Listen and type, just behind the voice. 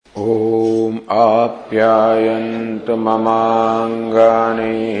ॐ आप्यायन्तु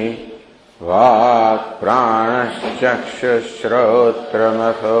ममाङ्गानि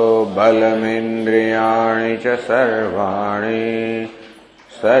वाक्प्राणश्चक्षुश्रोत्रमथो बलमिन्द्रियाणि च सर्वाणि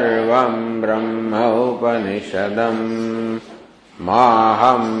सर्वं ब्रह्म उपनिषदम्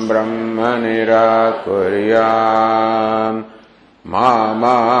माहं ब्रह्म निराकुर्याम् मा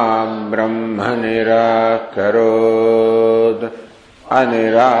ब्रह्म निराकरोत्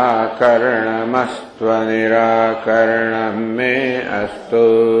अनिराकरणमस्त्वनिराकरणं मे अस्तु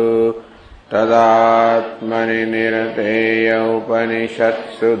तदात्मनि निरतेय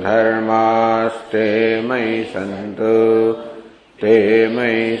उपनिषत्सु धर्मास्ते मयि सन्तु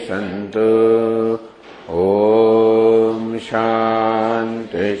ॐ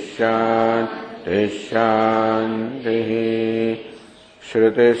शान्ति शान्ति शान्तिः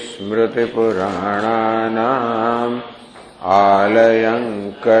श्रुतिस्मृतिपुराणानाम् आलयं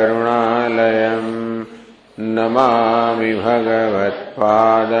करुणालयं नमामि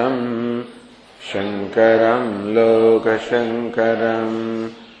भगवत्पादं शङ्करं लोकशङ्करं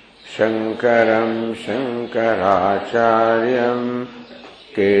शङ्कराचार्यं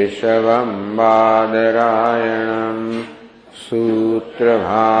केशवं बादरायणं सूत्रभाष्यकृतौ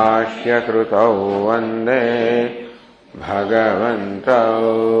वन्दे भगवन्तौ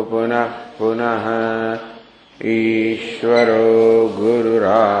पुनः पुनः ईश्वरो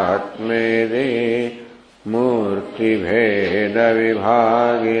गुरुरात्मेति मूर्तिभेदविभागिने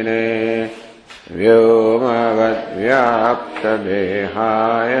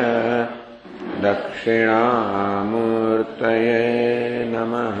व्योमवद्व्याप्तदेहाय दक्षिणामूर्तये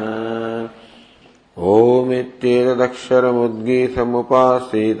नमः।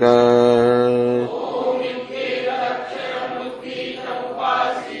 ओमित्येतदक्षरमुद्गीतमुपासीत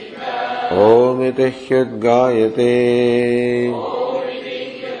ओमिति ह्युद्गायते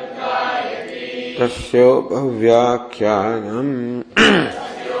तस्योपव्याख्यानम्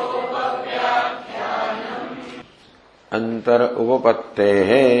अंतर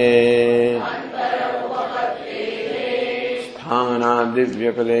उपपत्तेः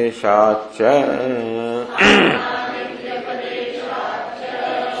स्थानादिव्यपदेशाच्च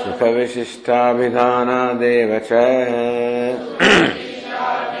सुखविशिष्टाभिधानादेव च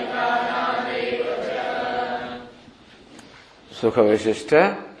सुख विशिष्ट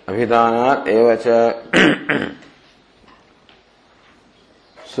अभिधानात् एव च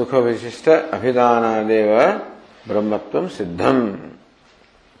सुख विशिष्ट अभिधानादेव ब्रह्मत्वं सिद्धम्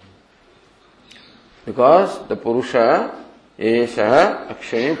बिकॉज द पुरुष एषः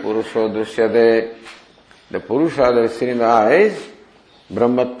अक्षयी पुरुषो दृश्यते द पुरुष that is seen in the eyes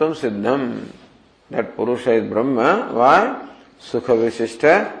ब्रह्मत्वं सिद्धम् that purusha is brahma why सुख विशिष्ट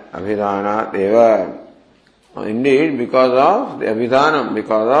अभिधानात् एव. Indeed, because of the abhidhanam,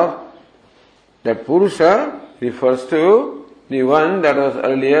 because of that Purusha refers to the one that was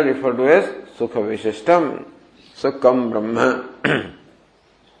earlier referred to as Sukha Vishishtam, Sukham Brahma.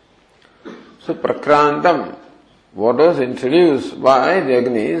 So Prakrantam, what was introduced by the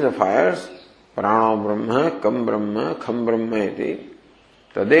Agnis, the fires, Prano Brahma, Kam Brahma, Kham Brahma iti,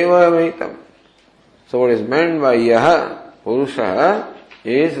 Tadeva Vitam. So what is meant by Yaha, Purusha,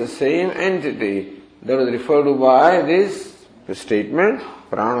 is the same entity that was referred to by this statement,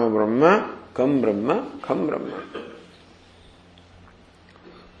 Prano Brahma, Kam Brahma, Kham Brahma.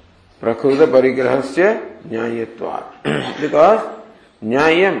 Prakruta Parigrahasya Nyayatvat. Because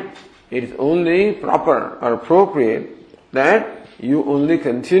Nyayam, it is only proper or appropriate that you only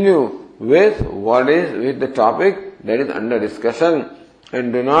continue with what is with the topic that is under discussion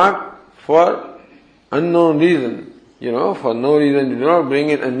and do not for unknown reason, for no reason do not bring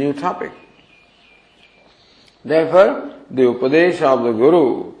in a new topic. Therefore, the Upadesha of the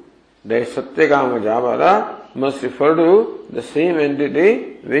Guru, the Satyakama Jabara, must refer to the same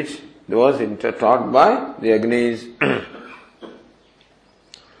entity which was taught by the Agnis.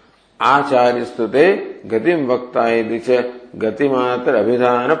 Acharyastute gatim vaktayadicha gatimatra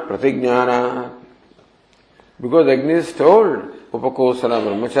abhidhana pratignyana. Because Agnis told Upakosala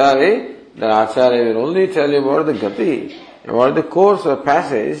Brahmachari that Acharya will only tell you about the gati, about the course of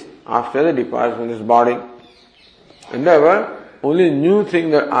passage after the departure from this body. And therefore, only new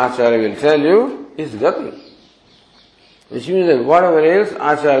thing that Acharya will tell you is gati. Which means that whatever else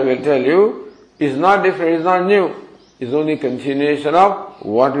Acharya will tell you is not different, is not new. Is only continuation of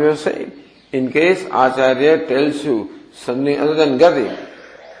what we have said. In case Acharya tells you something other than gati.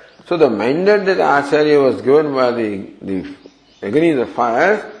 So the mandate that Acharya was given by the Agnis of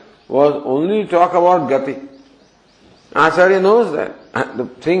fires was only talk about gati. Acharya knows that. The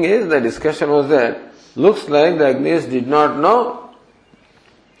thing is, the discussion was that looks like the Agnis did not know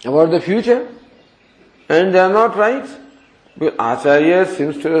about the future, and they are not right. But Acharya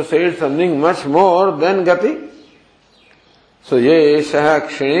seems to have said something much more than Gati. So, ye shaha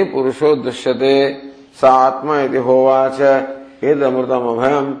kshini purusho dushyate sa atma iti hovacha edamrutam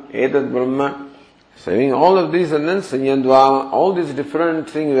abhayam etad brahma. Saying all of these and then Sanyandva, all these different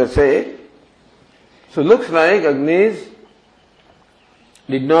things we say. So looks like Agnis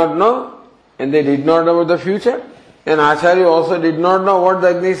did not know, and they did not know about the future, and Acharya also did not know what the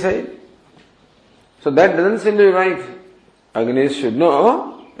Agni said. So that doesn't seem to be right. Agnis should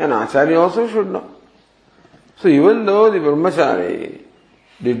know, and Acharya also should know. So even though the Brahmachari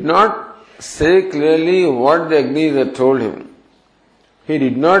did not say clearly what the Agnis had told him, he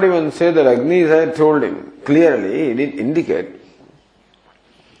did not even say that Agnis had told him clearly, he did indicate.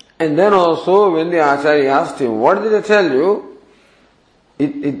 And then also when the Acharya asked him, what did I tell you?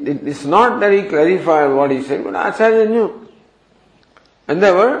 It's not that he clarified what he said, but Acharya knew. And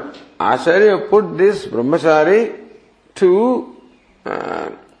therefore, Acharya put this Brahmachari to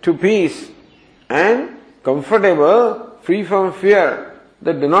peace and comfortable, free from fear,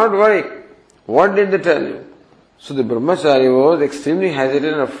 that do not worry. What did they tell you? So the Brahmachari was extremely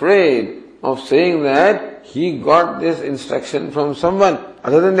hesitant and afraid of saying that he got this instruction from someone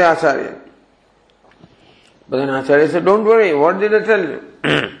other than the Acharya. But then Acharya said, don't worry, what did I tell you?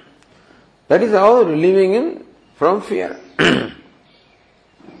 That is how relieving him from fear.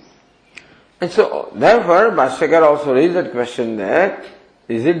 And so, therefore, Bhashyakar also raised that question that,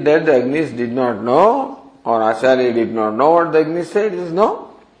 is it that the Agnis did not know, or Acharya did not know what the Agnis said? It is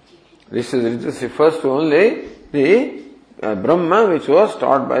no. This refers to only the Brahma which was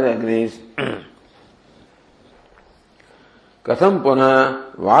taught by the Agnis. Katham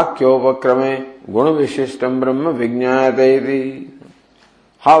punha vakyopakrame guna vishishtam brahma vijñāyate iti.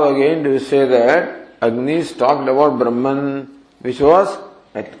 How again do you say that Agnis talked about Brahman which was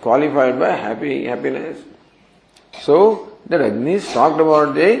qualified by happiness? So, that Agnis talked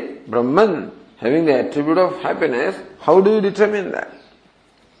about the Brahman having the attribute of happiness. How do you determine that?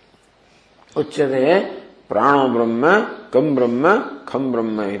 Uchyate prano brahma, kam brahma, kham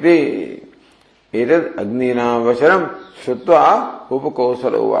brahma iti. Etad agnina vacharam shrutva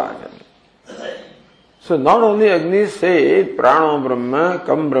upakosala uvacha. So not only Agni said prano brahma,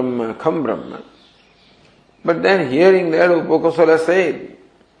 kam brahma, kham brahma, but then hearing that Upakosala said,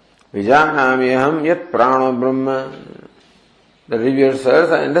 Vijanamyaham yat prano brahma. The revered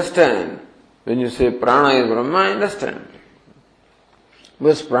sirs, I understand. When you say prana is brahma, I understand.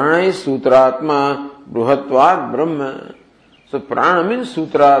 Because prana is sutratma, bruhatvat brahma. So prana means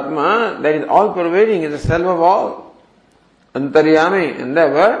sutratma, that is all pervading, is the self of all. Antaryami, and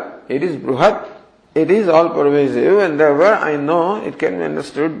therefore it is bruhat, it is all pervasive, and therefore I know it can be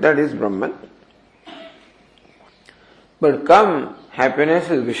understood that is Brahman. But kam, happiness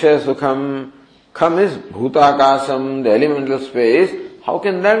is Vishaya Sukham, kam is Bhutakasam, the elemental space. How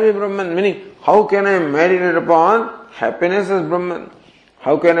can that be Brahman? Meaning, how can I meditate upon happiness as Brahman?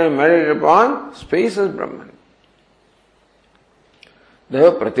 How can I meditate upon space as Brahman?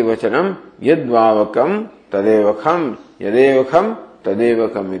 Deva prativachanam yadvavakam tadevakam yadevakam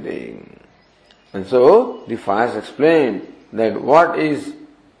tadevakam iti. And so, the Fires explained that what is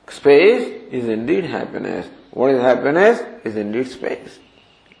space is indeed happiness. What is happiness is indeed space.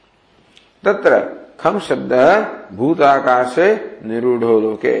 Tatra kham shabda bhutakashe nirudho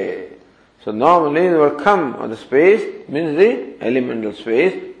loke. So normally the word kham or the space means the elemental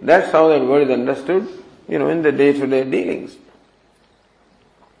space. That's how that word is understood, in the day-to-day dealings.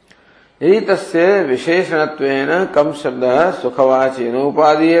 Etasya visheshanattvena kam shabda sukhavachena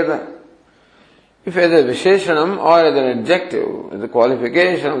upadiyata. If as a visheshanam or as an adjective, as a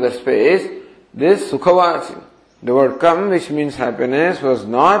qualification of the space, this sukhavachi, the word kam, which means happiness, was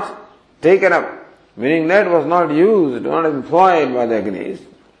not taken up, meaning that was not used, not employed by the Agnis.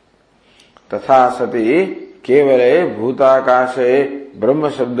 Tatha sati kevale bhutakashe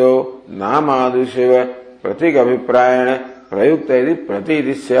brahma shabdo namadushiva pratik abhiprayana prayukta iti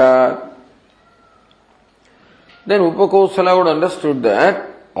pratiti syat. Then Upakosala would understood that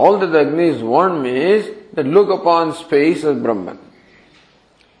all that the Agnis want me is that look upon space as Brahman.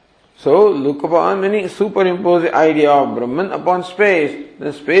 So, look upon, meaning superimpose the idea of Brahman upon space.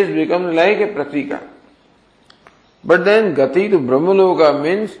 Then space becomes like a pratika. But then Gati to Brahmaloka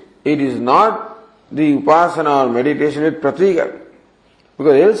means it is not the upasana or meditation with pratika.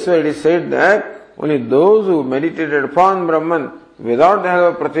 Because elsewhere it is said that only those who meditated upon Brahman without the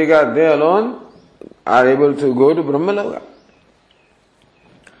help of pratika, they alone are able to go to Brahmaloka.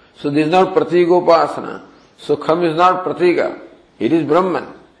 So this is not pratika upasana. Sukham is not pratika. It is Brahman.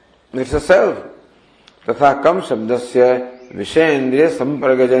 It's a self. Tatha kam shabdasya Vishayendriya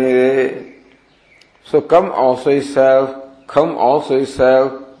Sampargajanive. So come also is self, kham also is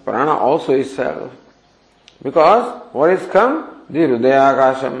self, prana also is self. Because what is kham? The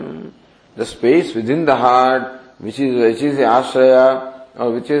Hridayakasham, the space within the heart, which is the ashraya,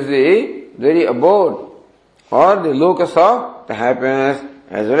 or which is the very abode, or the locus of the happiness,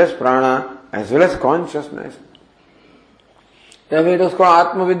 as well as prana, as well as consciousness. Therefore it was called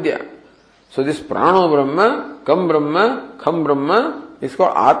Atma Vidya. So this prana Brahma, kham Brahma is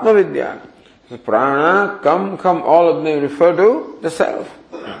called Atma Vidya. So prana, kham, all of them refer to the self.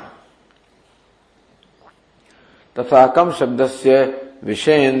 तथा कम शब्दस्य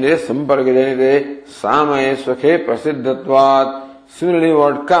विषयेन्द्रिय संपर्कजनिते सामये सुखे प्रसिद्धत्वात्. Similarly,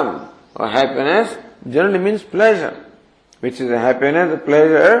 word come or happiness generally means pleasure, which is a happiness, a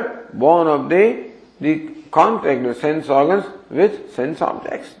pleasure born of the contact of sense organs with sense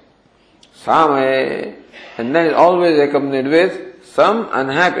objects. Samaya, and then is always accompanied with some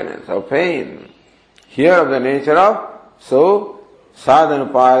unhappiness or pain. Here of the nature of so sadhana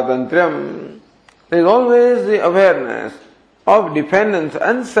paratantriam. There is always the awareness of dependence,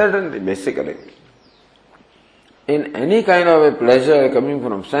 uncertainty basically. In any kind of a pleasure coming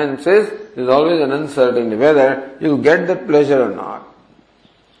from senses, there is always an uncertainty whether you get that pleasure or not.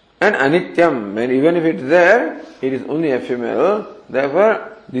 And anityam, and even if it is there, it is only ephemeral.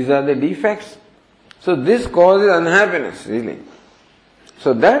 Therefore, these are the defects. So this causes unhappiness, really.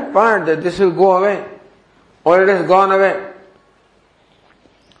 So that part, that this will go away, or it has gone away.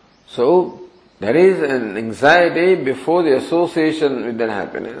 So there is an anxiety before the association with that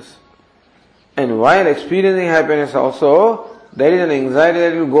happiness. And while experiencing happiness also, there is an anxiety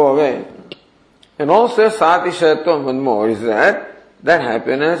that will go away. And also satishyatvam, one more, is that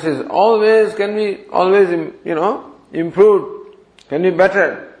happiness is can be always improved, can be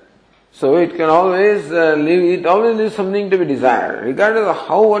better. So it can always leaves something to be desired. Regardless of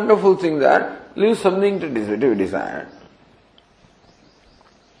how wonderful things are, leaves something to be desired.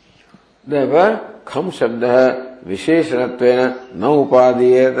 Therefore, kham shabda visheshanattvena na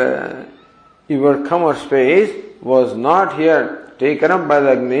upadiyeta. The word kham or space was not here taken up by the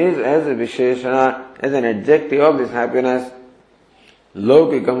Agnis as a visheshana, as an adjective of this happiness.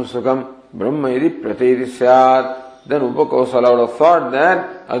 Lokikam sukham brahma iti pratiti syat. Then Upakosala would have thought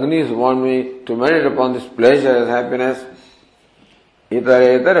that Agnis want me to meditate upon this pleasure as happiness.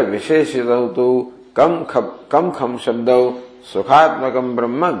 Itaretara visheshitahutu kam kham shabdau Sukhatmakam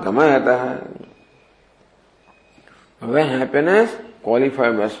Brahma Gamayatah. When happiness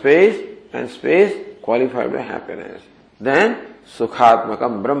qualified by space and space qualified by happiness, then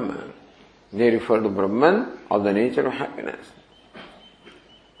Sukhatmakam Brahma. They refer to Brahman of the nature of happiness.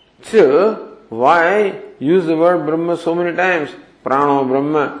 So, why use the word Brahma so many times? Prano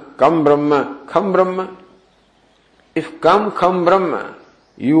Brahma, Kam Brahma, Kham Brahma. If Kam Brahma,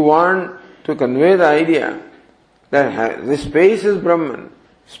 you want to convey the idea that this space is Brahman,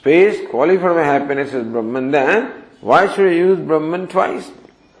 space qualified by happiness is Brahman, then why should you use Brahman twice?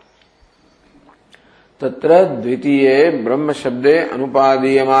 Tatra dvitiye Brahma shabde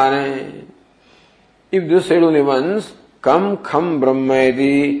anupadiyamane. If this said only once, kam kham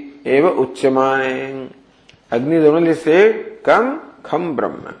brahmaiti eva uchyamane. Agni only said kam kham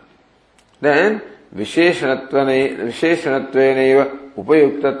brahma. Then visheshanatvenaiva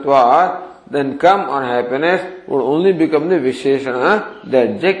upayuktatvat. Then kam or happiness would only become the visheshana, the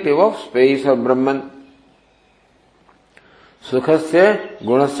adjective of space or Brahman. Sukhasya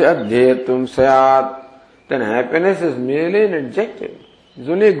gunasya adhyayatvam sayat. Then happiness is merely an adjective. It's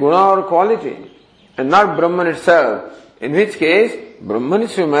only a guna or quality and not Brahman itself. In which case, Brahman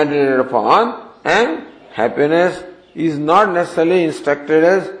is to be meditated upon and happiness is not necessarily instructed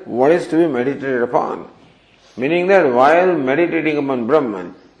as what is to be meditated upon. Meaning that while meditating upon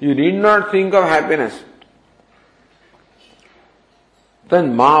Brahman, you need not think of happiness.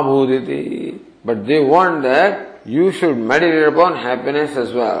 Then ma bhuditi. But they want that you should meditate upon happiness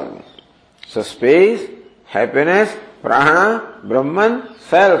as well. So space, happiness, prana, Brahman,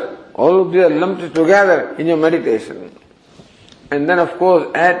 self, all of these are lumped together in your meditation. And then of course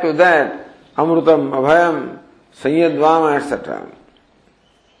add to that amrutam, abhayam, sanyadvama, etc.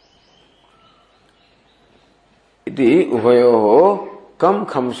 Iti uvayoho kam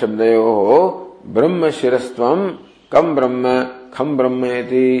kham shabdayoho brahma shirastvam kam brahma kham brahma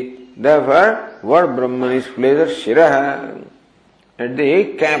iti. Therefore, word Brahman is placed at shiraha. At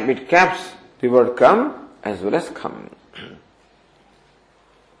the cap, it caps the word kam as well as kham.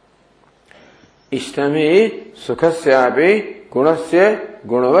 Ishtami sukhasyapi gunasya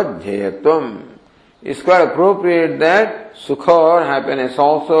gunavadhyayatvam. It's quite appropriate that sukha or happiness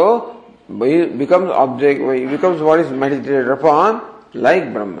also becomes object, he becomes what is meditated upon,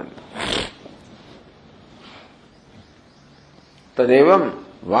 like Brahman. Tadevam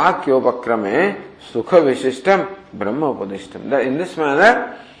vakyopakrame sukha vishishtam brahma upadishtam. That in this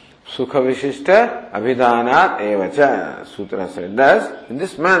manner, sukha vishishta abhidanat evacha. Sutra said thus, in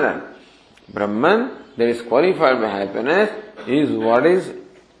this manner, Brahman that is qualified by happiness is what is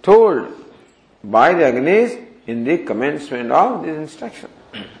told by the Agnis in the commencement of this instruction.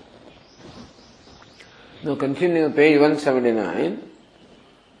 Now continuing page 179.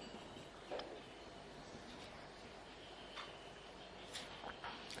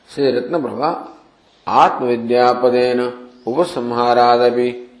 Sri Ratna Prabha Atmavidyapadena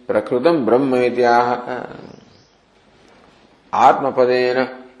Upasamharadapi Prakrutam Brahma Ityaha Atmapadena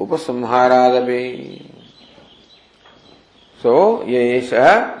Upasamharadapi. So,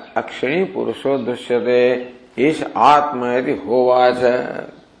 Yesha Akshani Purusho Dushyate Ish Atma Iti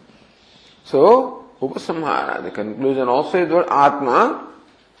Hovacha. So, Upasamhara, the conclusion also is the word Atma,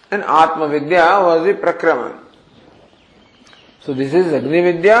 and Atma Vidya was the Prakrama. So this is Agni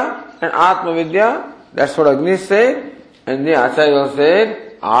Vidya and Atma Vidya, that's what Agni said, and the Acharya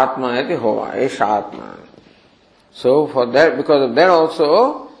said Atma Iti Hova, Ish Atma. So for that, because of that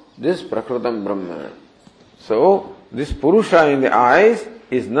also, this Prakrutam Brahman. So this Purusha in the eyes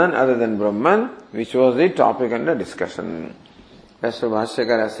is none other than Brahman, which was the topic under discussion. That's what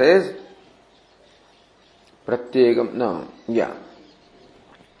Bhashyakara says. Pratyekam, no, yeah.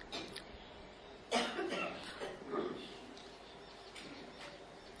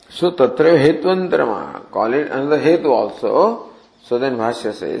 So tatra hetvantarama, call it another hetu also. So then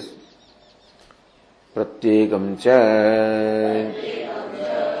Bhashya says, Pratyekam cha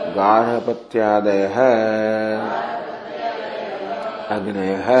garhapatyadayaha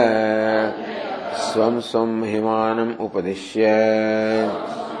agnayaha swam swam himanam upadishya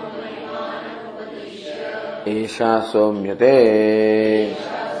Esha somyate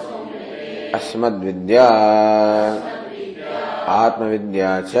asmad vidya atma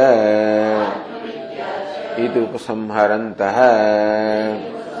vidya cha iti upasamharantaha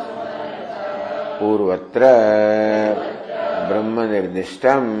purvatra brahma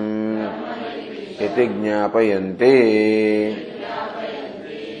nirdishtam iti jñapayanti.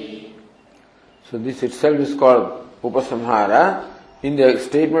 So this itself is called upasamhara in the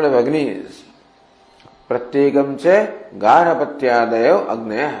statement of Agnis. Pratyekam cha garhapatyadayo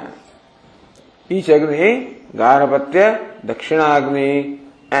agneya. Each Agni, Garhapatya, Dakshinagni,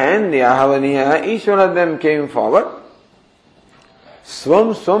 and the Ahavaniya, each one of them came forward.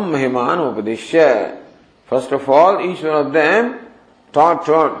 Swam swam mahiman upadishya. First of all, each one of them told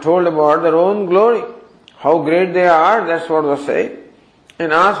about their own glory. How great they are, that's what was said.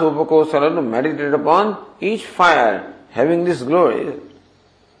 And asked Upakosala to meditate upon each fire having this glory.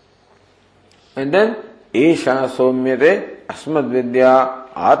 And then Esha somyate asmad vidya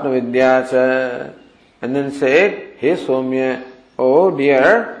atma vidya cha. And then said, Hey Somya, oh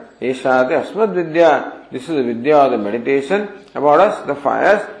dear, Esha asmad vidya. This is the vidya of the meditation about us, the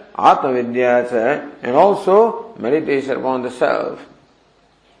fires, atma vidya cha, and also meditation upon the self.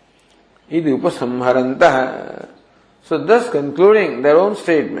 Idi upasamharantaha. So thus concluding their own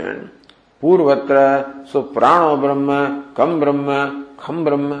statement, Purvatra, so prano brahma, kham brahma.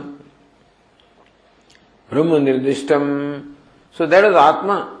 Brahma nirdishtam. So that is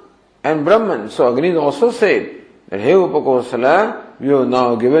Atma and Brahman. So Agni also said that, Hey Upakosala, we have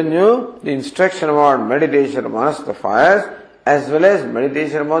now given you the instruction about meditation upon the fires as well as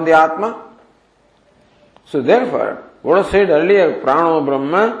meditation upon the Atma. So therefore, what was said earlier, Prano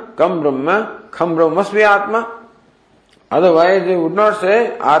Brahma, kham Brahma must be Atma. Otherwise they would not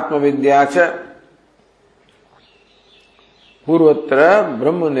say Atma Vidyacha. Purvatra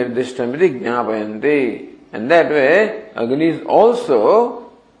Brahma nirdishtam iti jñapayanti. And that way, Agnis also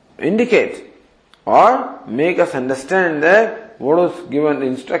indicate or make us understand that what was given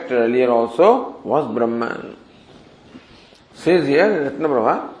instructed earlier also was Brahman. Says here, Ratna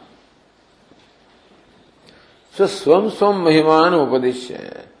Prabha, so swam mahiman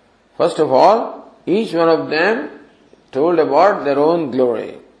upadishya. First of all, each one of them told about their own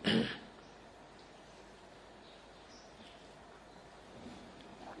glory.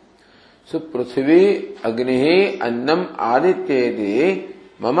 So Prithvi, Agnihi, Annam, Adityeti,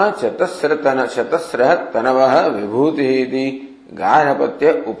 Mama Chatasrahat Tanavaha Vibhutihiti,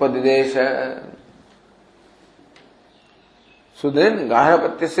 Garhapatya Upadidesha. So then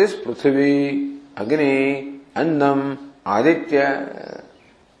Garhapatya says Prithvi, Agni, Annam, Aditya.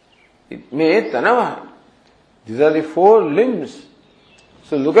 It may Tanavaha. These are the four limbs.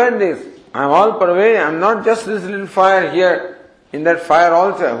 So look at this. I am all pervading. I am not just this little fire here. in that fire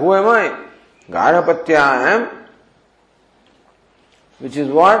altar. Who am I? Garhapatya I am, which is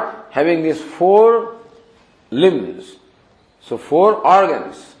what? Having these 4 limbs. So 4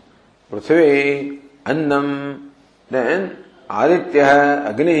 organs. Prithvi, Annam, then Aditya,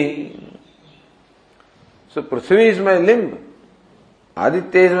 Agni. So Prithvi is my limb.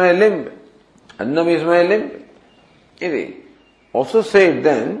 Aditya is my limb. Annam is my limb. It also said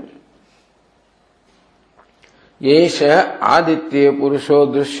then, Yesha Aditya Purusho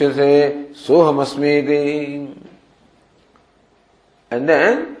Drishyase Sohamasmiti. And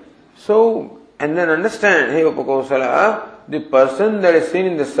then understand, hey Upakosala, the person that is seen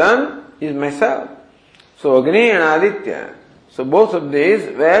in the sun is myself. So Agni and Aditya. So both of these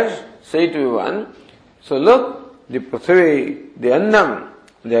were said to be one. So look, the Prithvi, the Annam,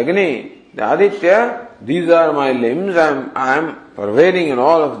 the Agni, the Aditya, these are my limbs. I am pervading in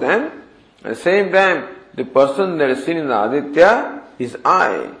all of them. At the same time, the person that is seen in the Aditya is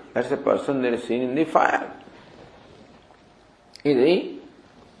I. That's the person that is seen in the fire.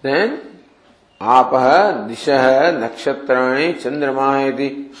 Then, Apaha, Dishaha, Nakshatrani,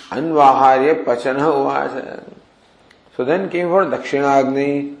 Chandramahiti, Anvaharya, Pachana, Uvasa. So then came for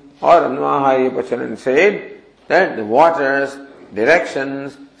Dakshinagni or Anvaharya Pachana and said that the waters,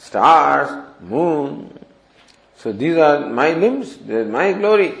 directions, stars, moon. So these are my limbs, they are my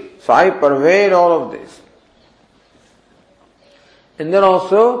glory. So I pervade all of this. And then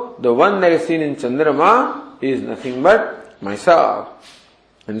also, the one that is seen in Chandrama is nothing but myself.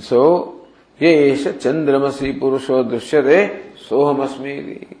 And so, Yesha Chandramasi Purusho Drishyate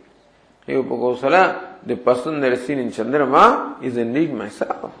Sohamasmiti. Hey Upakosala, the person that is seen in Chandrama is indeed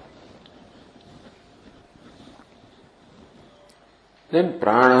myself. Then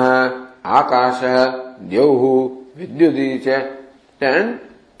Prana, Akasha, Dyauhu, Vidyudicha. Then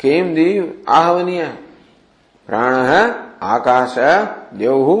came the Ahavaniya. Prana, Akasha,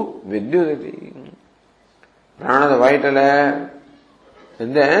 Dyauhu, Vidyuditi. Prana, the vital air.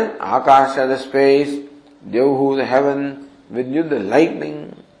 And then Akasha, the space. Dyauhu, the heaven. Vidyud, the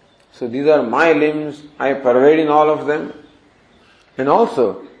lightning. So these are my limbs. I pervade in all of them. And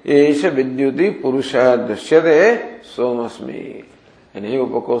also, Yesha Vidyuti Purusha Drishyate Somasmi. And he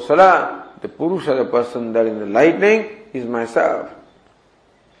Upakosala, the Purusha, the person that is in the lightning, is myself.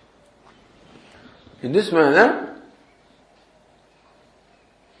 In this manner,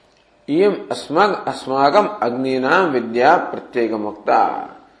 Iyam Asmagam Agninam Vidya Pratyeka Mukta.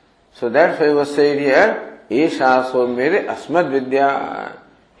 So that's why it was said here, Esha Somere Asmad Vidya.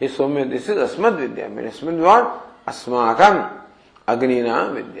 He Somere, this is Asmad Vidya. Asmad what? Asmagam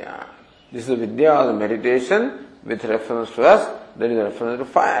Agninam Vidya. This is the Vidya or the meditation with reference to us, that is a reference to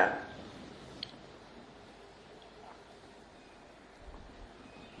fire.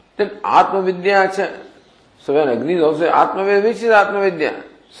 Then Atma Vidya. So when Agni is also Atma Vidya, which is Atma Vidya?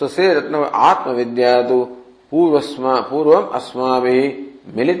 So say Atma Vidya tu Purvam Asmavi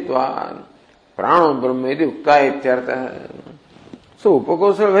Militvan Pranam Brahmeti Ukta Ityartha. So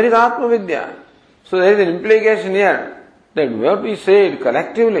Upakosala, where is Atma Vidya? So there is an implication here that what we said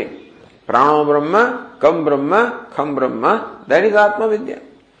collectively, Pranam Brahma, Kam Brahma, Kham Brahma, that is Atma Vidya.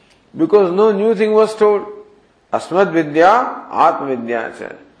 Because no new thing was told. Asmad Vidya, Atma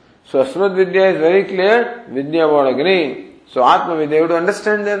Vidya. So Asmad Vidya is very clear, Vidya about Agni. So Atma Vidya, you have to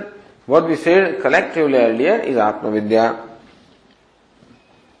understand then what we said collectively earlier is Atma Vidya.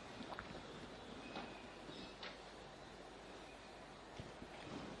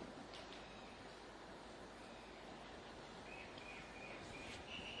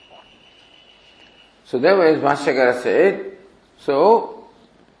 So that way Bhashyakara said, so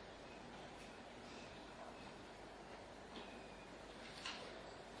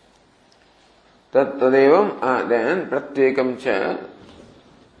Tattadevam then Pratyekam cha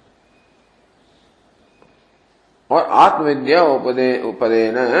or Atma Vidya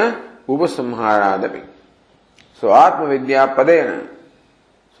Upadena Upasamharadapi. So Atma Vidya Padena.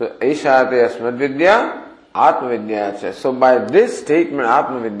 So Aishate Asmad Vidya, Atma Vidya cha. So by this statement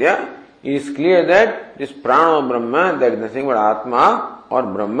Atma Vidya, it is clear that this Prana Brahma, that is nothing but Atma or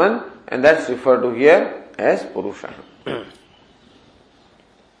Brahman, and that's referred to here as Purusha.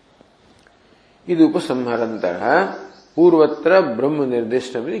 Idu upasamharantara purvatra brahma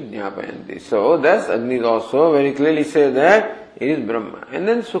nirdishtamri jnapayanti. So thus Agni also very clearly says that it is Brahma. And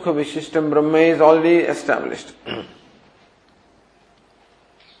then Sukha Vishishtam Brahma is already established.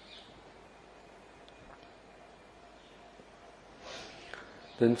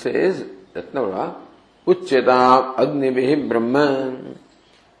 Then says Ratnavara Uchyatam Agnibihi Brahman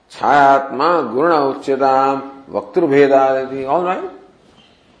Chayatma Guruna Uchyatam Vaktur Bhedadati. All right.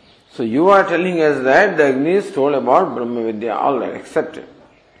 So you are telling us that the Agnis told about Brahma Vidya, all right, accepted.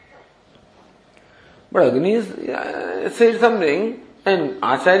 But Agnis said something and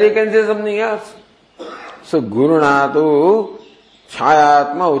Acharya can say something else. So Gurunatu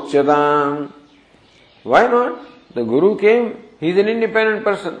Chayatma Uchyatam. Why not? The Guru came, he is an independent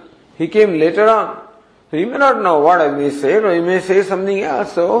person. He came later on. So he may not know what Agni said or he may say something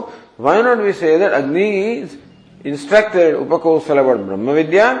else. So why not we say that Agni is instructed Upakosala about Brahma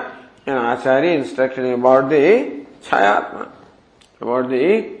Vidya and Acharya instructed him about the Chayatma, about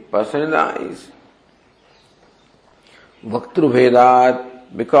the person in the eyes. Vaktru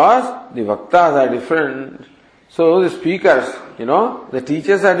Vedat, because the Vaktas are different. So the speakers, the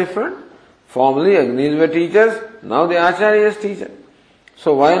teachers are different. Formerly Agnis were teachers, now the Acharya is teacher.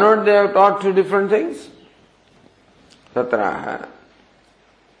 So why not they have taught two different things? Tatraha.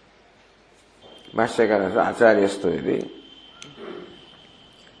 Bhashyakara Acharyastu iti.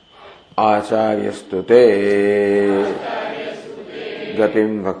 Acharyastu te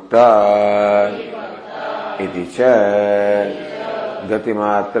gatim bhakta iti cha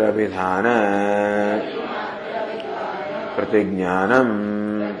gatimatra vidhana pratigyanam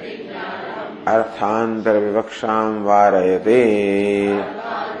अर्थांतर विवक्षाम वारयते.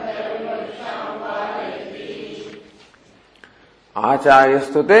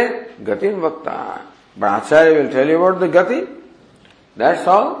 Acharyastute gatim vakta. But Acharya will tell you about the gati. That's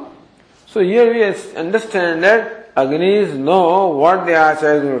all. So here we understand that Agnis know what the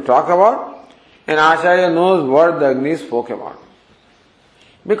Acharya is going to talk about and Acharya knows what the Agni spoke about.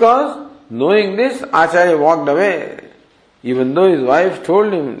 Because knowing this, Acharya walked away. Even though his wife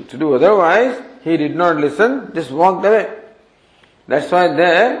told him to do otherwise, he did not listen, just walked away. That's why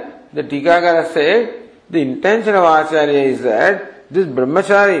there, the Tikakara said, the intention of Acharya is that this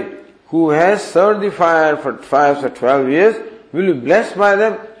Brahmachari, who has served the fire for 12 years, will be blessed by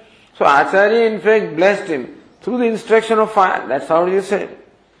them. So Acharya in fact blessed him through the instruction of fire. That's how you say.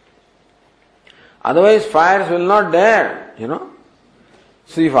 Otherwise fires will not dare,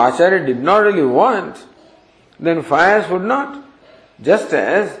 So if Acharya did not really want, then fires would not. Just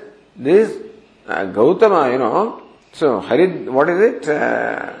as this Gautama, so what is it?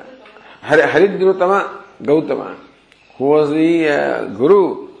 Haridrutama Gautama, who was the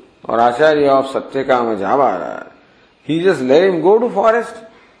Guru or Acharya of Satyakama Javara. He just let him go to forest,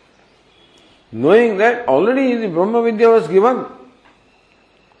 knowing that already the Brahma Vidya was given.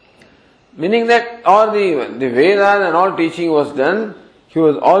 Meaning that all the Vedas and all teaching was done. He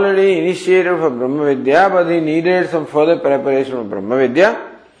was already initiated for Brahma Vidya, but he needed some further preparation of Brahma Vidya.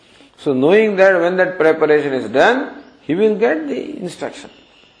 So knowing that when that preparation is done, he will get the instruction.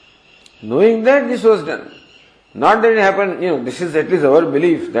 Knowing that this was done. Not that it happened, this is at least our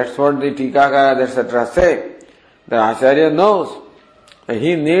belief. That's what the Tikakara, etc. say. The Acharya knows. And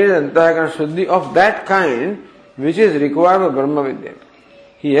he needs Antakarana Shuddhi of that kind, which is required for Brahma Vidya.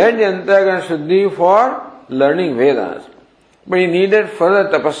 He had the Antakarana Shuddhi for learning Vedas. But he needed further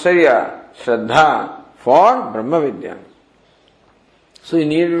tapasya, shraddha for Brahma Vidya. So he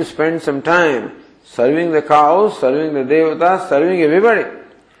needed to spend some time serving the cows, serving the devatas, serving everybody.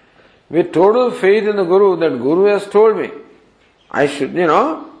 With total faith in the Guru, that Guru has told me, I should,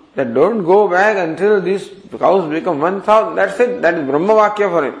 that don't go back until these cows become 1,000. That's it. That is Brahma Vakya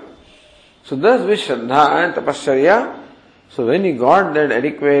for him. So thus with shraddha and tapasya, so when he got that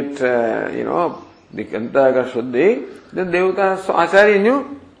adequate, the Antakarana Shuddhi, then Devata, so Acharya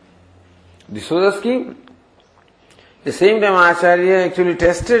knew. This was the scheme. The same time Acharya actually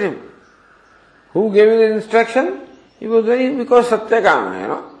tested him. Who gave him the instruction? He was because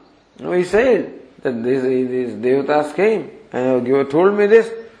Satyakama, he said that these Devatas came and you told me this,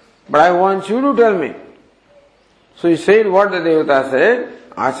 but I want you to tell me. So he said what the Devata said,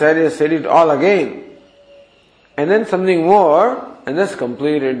 Acharya said it all again. And then something more, and thus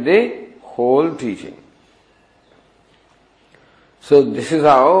completed the whole teaching. So this is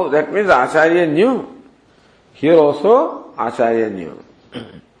how, that means Acharya knew. Here also Acharya knew.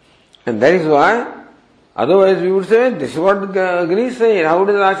 And that is why, otherwise we would say, this is what Agni is saying. How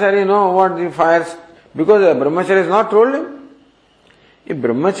does Acharya know what the fires? Because the Brahmacharya has not told him. If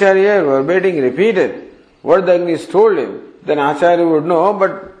Brahmacharya verbatim repeated what the Agni told him, then Acharya would know,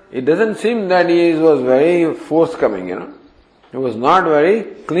 but it doesn't seem that he was very forthcoming, He was not very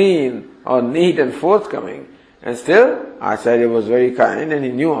clean or neat and forthcoming. And still, Acharya was very kind and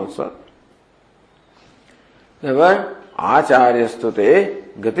he knew also. Therefore,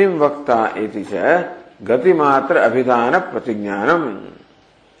 Acharyastute gatim vakta iti cha gatimatra abhidhana pratigyanam.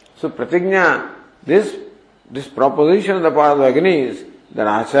 So pratigna, this proposition on the part of the Agnis, that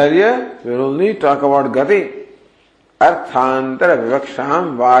Acharya will only talk about gati. arthantara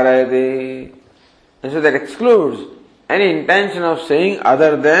vivaksham varayate. And so that excludes any intention of saying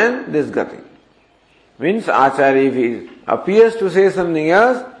other than this gati. Means Acharya, if he appears to say something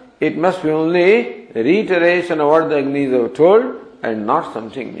else, it must be only reiteration of what the Agnis have told and not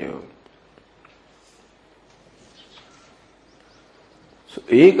something new. So,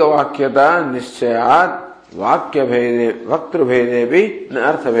 ekavakyata nischayat vakya bhede, vaktru bhede bhi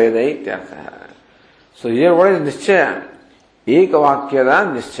na artha bhede ityartha. So here what is nischaya?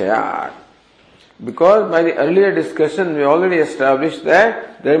 Ekavakyata nischayat. Because by the earlier discussion we already established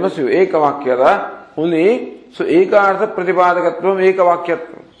that there must be ekavakyata only. So eka artha pratipadakatvam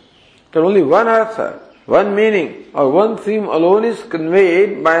ekavakyatvam. There only one artha, one meaning or one theme alone is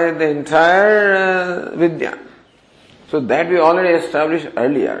conveyed by the entire vidya. So that we already established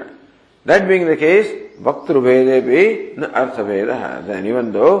earlier. That being the case, Vaktru Vedepi na Artha Vedaha. Then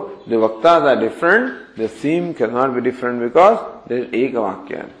even though the Vaktas are different, the theme cannot be different because there is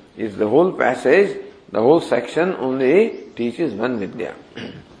Ekavakya. It's the whole passage, the whole section only teaches one Vidya.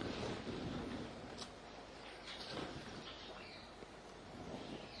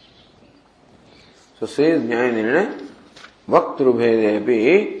 So says Nyaya Vaktru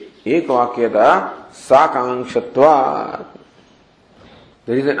Vedepi Ekavakyata Sakangshatvat.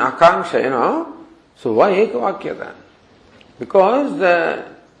 There is an akanksha, So why ekavakyata? Because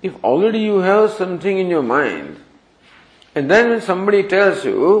if already you have something in your mind, and then when somebody tells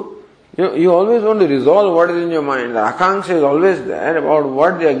you, you always want to resolve what is in your mind. The akanksha is always there about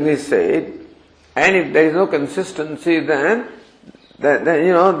what the Agni said, and if there is no consistency, then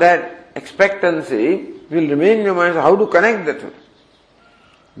that expectancy will remain in your mind. So how to connect the two?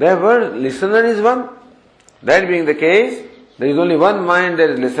 Therefore, listener is one. That being the case, there is only one mind that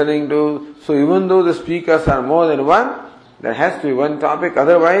is listening to. So even though the speakers are more than one, there has to be one topic.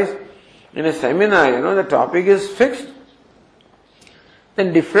 Otherwise, in a seminar, the topic is fixed.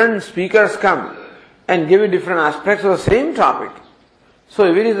 Then different speakers come and give you different aspects of the same topic. So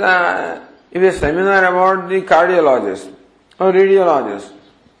if it is a seminar about the cardiologist or radiologist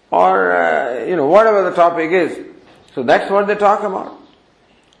or whatever the topic is, so that's what they talk about.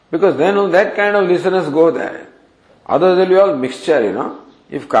 Because then that kind of listeners go there. Others will be all mixture,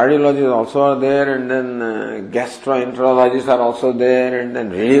 If cardiologists also are there, and then gastroenterologists are also there, and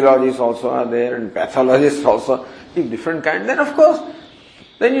then radiologists also are there, and pathologists also, if different kind, then of course,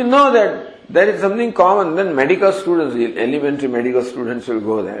 then you know that there is something common. Then medical students, elementary medical students will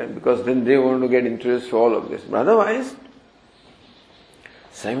go there, because then they want to get introduced to all of this. But otherwise,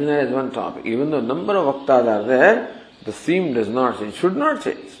 seminar is one topic. Even though number of vaktas are there, the theme does not change, should not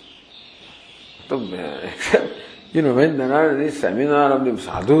change. So, except, when there are these seminar of the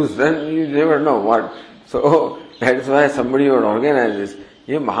sadhus, then you never know what. So, that's why somebody would organize this.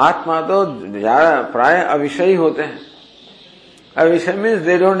 ये महात्मा तो ज़्यादा प्राय अविषयी होते हैं. Avishay means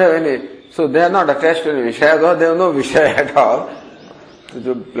they don't have any, so they are not attached to any Vishaya, though they have no Vishaya at all. So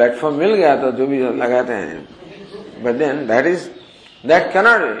जो platform मिल गया तो जो भी लगाते हैं. But then that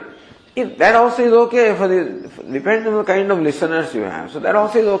cannot be. That also is okay depending on the kind of listeners you have. So that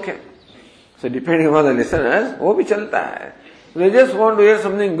also is okay. So depending on the listeners, वो भी चलता है. They just want to hear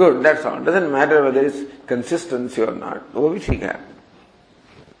something good, that's all. Doesn't matter whether it's consistency or not. वो भी ठीक है.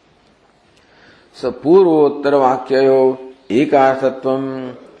 So पूर्वोत्तर वाक्ययो एकार्थत्वं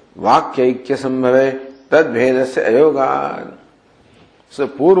वाक्यैक्य संभवे तद्भेदस्य अयोगात्. So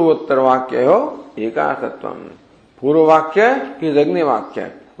पूर्वोत्तर वाक्ययो एकार्थत्वं. पूर्व वाक्य is Agni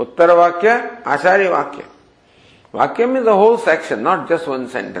वाक्य. उत्तर वाक्य आचार्य वाक्य. Vakya means the whole section, not just one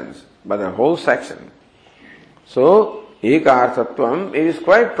sentence, but the whole section. So, Ekarthatvam, it is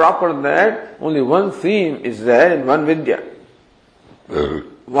quite proper that only one theme is there in one Vidya.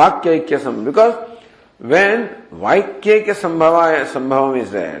 Vakyaikya, because when Vaikyaikya Sambhavam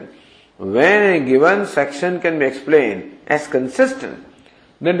is there, when a given section can be explained as consistent,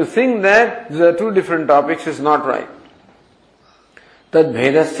 then to think that there are two different topics is not right. Tad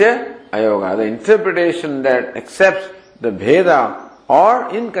bhedasya ayoga. The interpretation that accepts the bheda or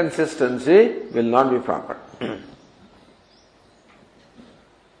inconsistency will not be proper.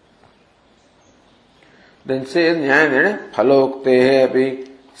 Then says Nyayana phaloktehe api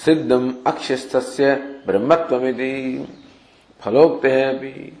siddham akshastasya brahmattvamiti. Phaloktehe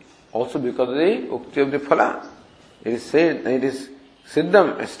api, also because of the ukti of the phala. It is said, it is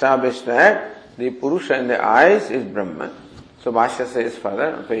siddham, established that the Purusha in the eyes is Brahman. So Bhashya says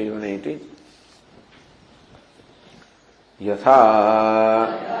further on page 180.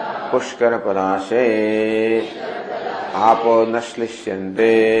 Yatha pushkara padashe apo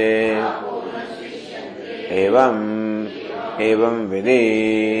nashlishyante evam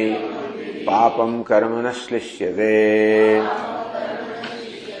vidi पापम कर्म न श्लिष्यते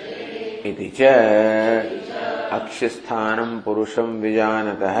इति च अक्षिस्थानं पुरुषं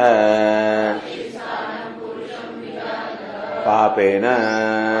विजानतः पापेन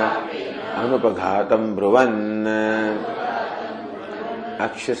अनुपघातं ब्रुवन्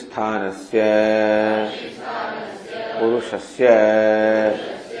अक्षिस्थानस्य पुरुषस्य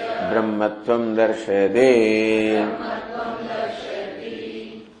ब्रह्मत्वं दर्शयते.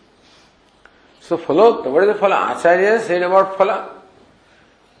 So follow, what is the phala? Acharya said about phala.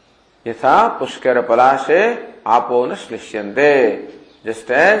 Yatha pushkara palashe apo na shlishyante.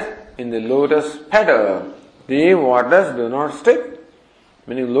 Just as in the lotus petal, the waters do not stick.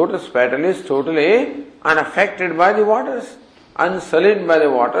 Meaning lotus petal is totally unaffected by the waters, unsullied by the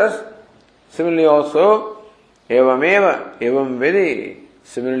waters. Similarly also, evameva, evam vedi.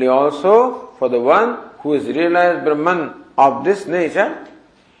 Similarly also, for the one who is realized Brahman of this nature,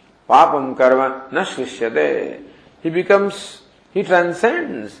 papam karma na shlishyate. He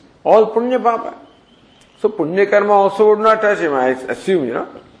transcends all punya papa. So punya karma also would not touch him, I assume,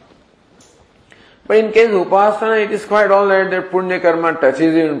 But in case of upasana, it is quite all right that punya karma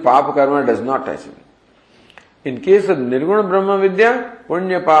touches him and papa karma does not touch him. In case of nirguna brahma vidya,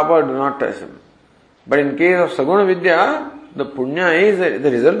 punya papa do not touch him. But in case of saguna vidya, the punya is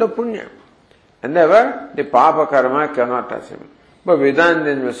the result of punya. And therefore, the papa karma cannot touch him. But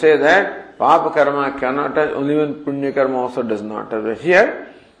Vedanta will say that papa karma cannot touch, only when punya karma also does not touch. But here,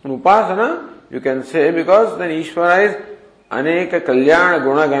 in upasana, you can say, because then Ishvara is aneka kalyana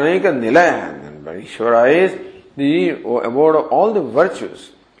guna ganaika nilaya. But Ishvara is the abode of all the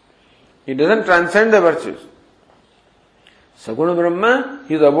virtues. He doesn't transcend the virtues. Saguna Brahma,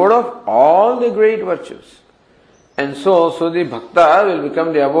 he is the abode of all the great virtues. And so the bhakta will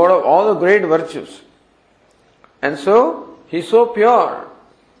become the abode of all the great virtues. And so, he is so pure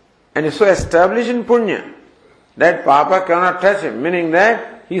and is so established in punya that papa cannot touch him, meaning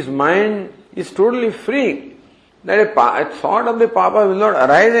that his mind is totally free. That a thought of the papa will not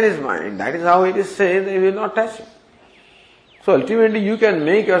arise in his mind. That is how it is said that he will not touch him. So ultimately you can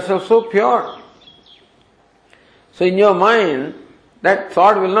make yourself so pure. So in your mind, that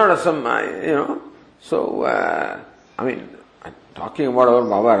thought will not assume, So, talking about our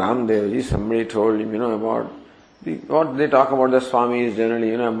Baba Ramdev, somebody told him, about what they talk about the Swamis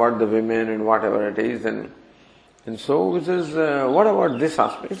generally, about the women and whatever it is. And so he says, what about this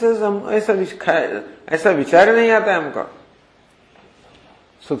aspect? He says, aisa vichar nahi aata hai humko.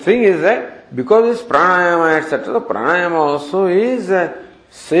 So thing is that, because this pranayama, etc., the pranayama also is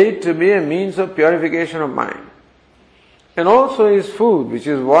said to be a means of purification of mind. And also is food, which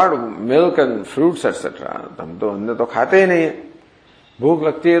is what milk and fruits, etc. हम तो अन्य तो खाते ही नहीं है. भूख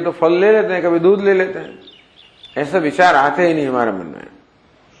लगती है तो फल ले लेते हैं, कभी दूध ले लेते हैं. ऐसा विचार आते ही नहीं हमारे मन में.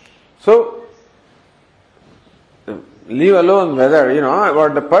 So, leave alone whether,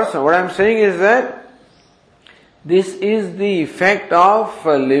 about the person. What I am saying is that this is the effect of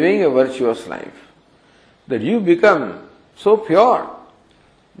living a virtuous life. That you become so pure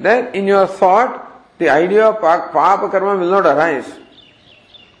that in your thought, the idea of papa karma will not arise.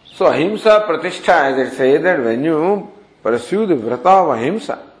 So ahimsa pratishtha, as it says, that when you pursue the vrata of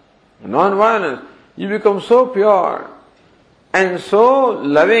ahimsa, non-violence, you become so pure and so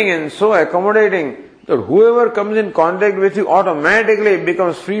loving and so accommodating that whoever comes in contact with you automatically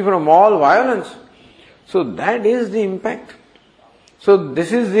becomes free from all violence. So that is the impact. So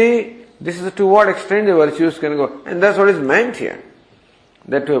this is to what extent the virtues can go. And that's what is meant here.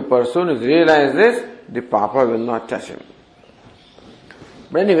 That to a person who has realized this, the papa will not touch him.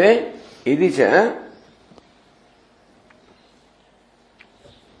 But anyway, idicha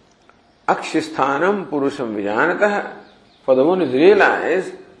akshisthanam purusham vijanatah. For the one who has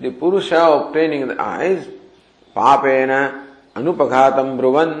realized the purusha obtaining the eyes, papena anupaghatam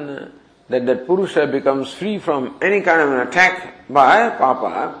bruvan, that purusha becomes free from any kind of an attack by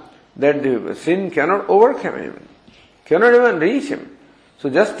papa, that the sin cannot overcome him, cannot even reach him. So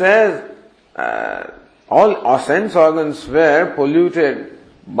just as all our sense organs were polluted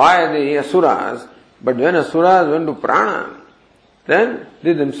by the asuras, but when asuras went to prana, then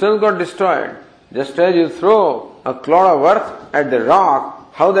they themselves got destroyed. Just as you throw a clod of earth at the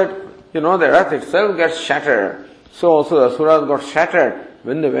rock, how that, the earth itself gets shattered, so also the asuras got shattered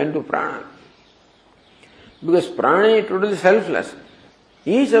when they went to prana. Because prana is totally selfless.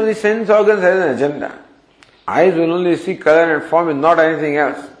 Each of the sense organs has an agenda. Eyes will only see color and form and not anything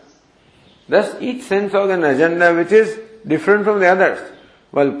else. Thus each sense organ agenda which is different from the others,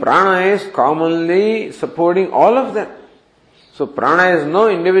 while prana is commonly supporting all of them. So prana has no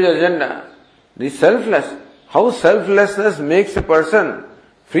individual agenda. The selfless. How selflessness makes a person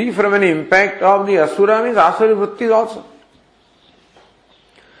free from any impact of the asura means asura vrittis also.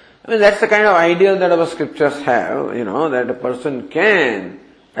 I mean, that's the kind of ideal that our scriptures have, that a person can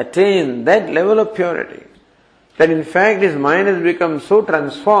attain that level of purity. That in fact his mind has become so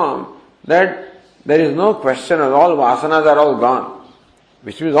transformed that there is no question of all vasanas are all gone.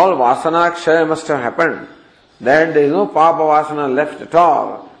 Which means all vasana kshaya must have happened. That there is no papa vasana left at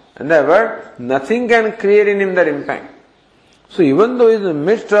all. And therefore, nothing can create in him that impact. So even though in the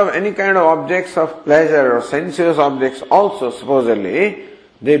midst of any kind of objects of pleasure or sensuous objects also supposedly,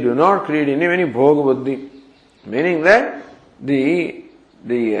 they do not create in him any bhoga buddhi. Meaning that the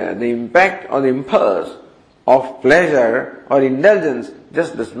impact or the impulse of pleasure or indulgence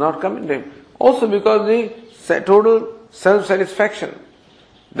just does not come into him. Also because the total self-satisfaction.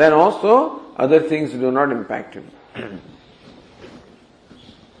 Then also other things do not impact him.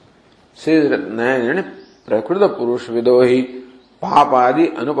 Says Ratnayana, Prakrita Purush Vidohi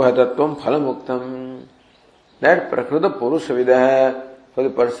Papadi Anupahatatvam Phalamuktam. That Prakrita Purush Vidaha, for the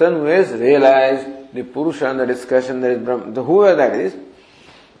person who has realized the Purusha and the discussion that is Brahma, whoever that is,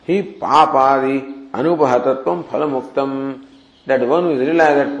 he Papadi Anupahatatvam Phalamuktam. That one who has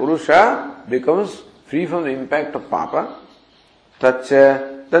realized that Purusha becomes free from the impact of Papa.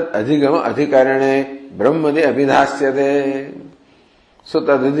 Tatcha Tat Adhigama Adhikarane Brahmade Abhidhasyade. So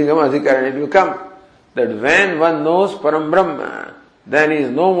Tat Adhigama Adhikarane, it will come that when one knows Param Brahma, then he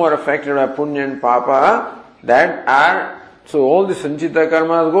is no more affected by Punya and Papa that are. So all the Sanchita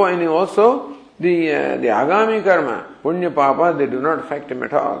karmas go, and also the Agami karma, Punya Papa, they do not affect him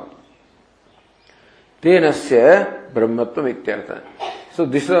at all. Tenasya Brahmatvam Ityartha. So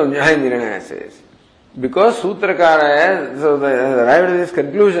this is what Nyaya Nirnaya says. Because Sutrakara has arrived at this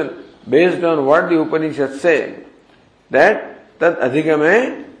conclusion based on what the Upanishads say, that Tat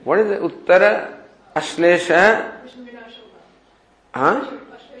Adhigame, what is it? Uttara Ashlesha?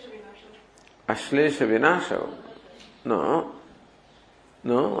 Ashlesha Vinasha. No.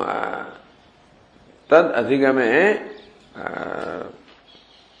 Tad adhigame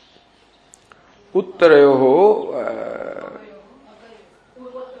uttarayoho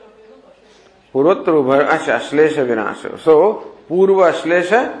purvattara ashlesha vinasha. So, purva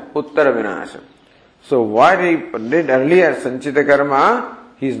ashlesha, uttara vinasha. So, what he did earlier, sanchita karma,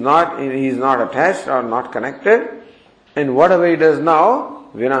 he is not attached or not connected. And whatever he does now,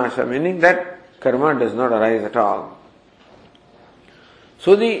 vinasha, meaning that karma does not arise at all.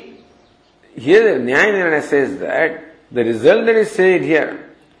 So here the Nyaya Nirnaya says that the result that is said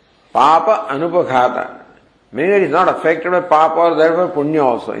here, Papa Anupaghata, meaning that it is not affected by Papa or therefore Punya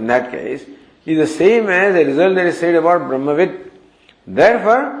also in that case, is the same as the result that is said about Brahmavid.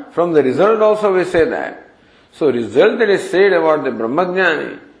 Therefore, from the result also we say that. So result that is said about the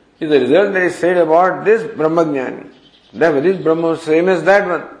Brahmajnani is the result that is said about this Brahmajnani. Therefore this Brahma is same as that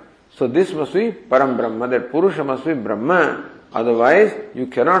one. So this must be Param Brahma, that Purusha must be Brahma. Otherwise, you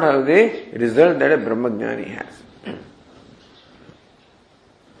cannot have the result that a Brahmajnani has.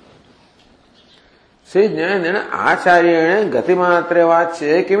 Says Nyaya, Acharyana Gatimatre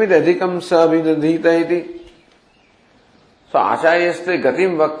Vache Kimit Adhikam Sabhidadhita iti. So Acharyaste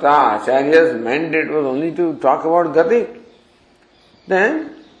Gatim Vakta, Acharya's mandate was only to talk about Gati.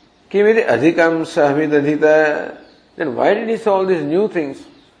 Then, Kimit Adhikam Sabhidadhita. Then why did he say all these new things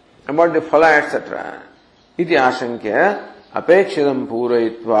about the phala, etc.? Iti Ashankya. Apekshidam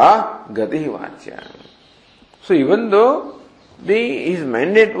purayitva gati vachya. So even though his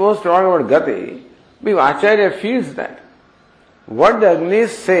mandate was to talk about gati, but Acharya feels that what the Agnis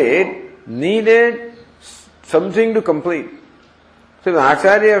said needed something to complete. So the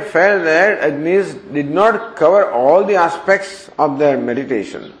Acharya felt that Agnis did not cover all the aspects of their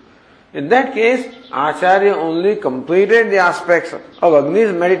meditation. In that case, Acharya only completed the aspects of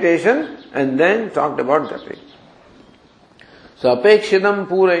Agni's meditation and then talked about gati. So apekshidam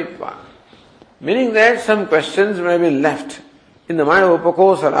purayitva, meaning that some questions may be left in the mind of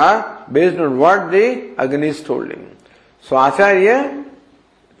Upakosala based on what the Agnis told him. So Acharya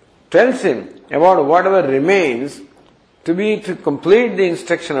tells him about whatever remains to complete the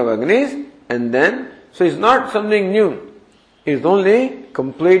instruction of Agnis, and then, so it's not something new. It's only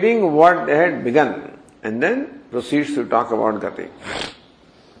completing what they had begun, and then proceeds to talk about Gati.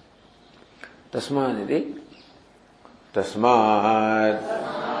 Tasmaditi. Tasmad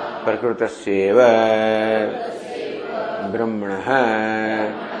Prakrutasyeva Brahmana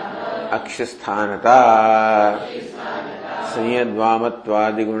Akshasthanata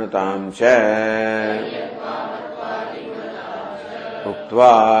Sanyadvamattvadi gunatam cha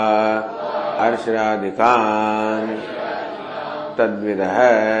Uktva Arshradhikan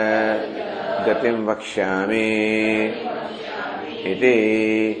Tadvidah Gatim Vakshami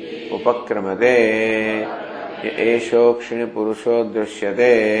इति उपक्रमते एषोक्षिणी पुरुषो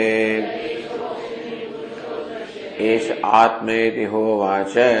दृश्यते एष आत्मेति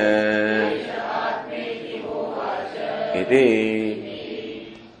होवाच इति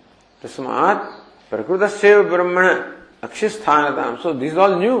तस्मात् प्रकृतस्यैव ब्रह्मण अक्षिस्थानताम्. So this is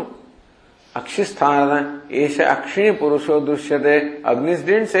all new. Akshisthanata, Esha Akshini Purusho Dushyate. Agnis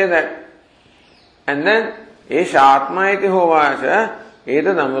didn't say that. And then Esha Atma iti hovacha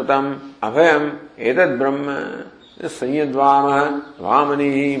etad amrutam abhayam etad brahma sanyadvama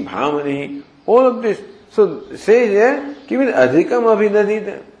vamanihi bhamanihi. All of this. So says here, keep it adhikam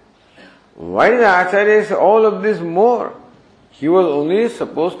abhinadita. Why did the Acharya say all of this more? He was only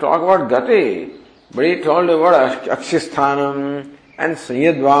supposed to talk about Gati, but he told about Akshisthanam and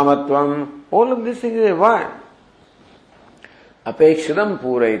Sanyadvamatvam. All of these things is why? Apekshitam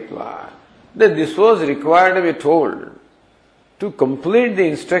puraitva. That this was required to be told to complete the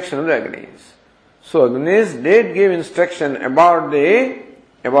instruction of the Agnis. So Agnis did give instruction about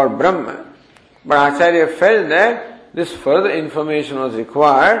Brahma. But Acharya felt that this further information was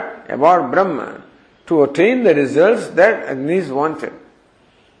required about Brahma to attain the results that Agnis wanted.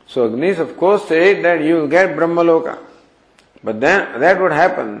 So Agnis of course said that you will get Brahmaloka. But then that would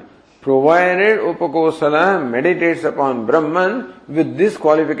happen provided Upakosala meditates upon Brahman with these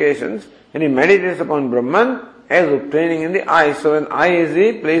qualifications, and he meditates upon Brahman as obtaining in the eye. So when eye is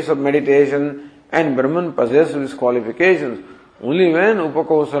the place of meditation and Brahman possesses these qualifications, only when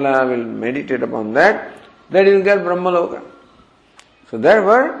Upakosala will meditate upon that he will get Brahmaloka. So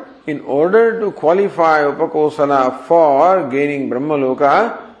therefore, in order to qualify Upakosala for gaining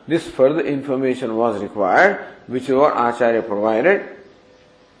Brahmaloka, this further information was required, which is what Acharya provided.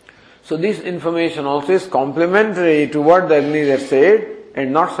 So this information also is complementary to what the Agnis had said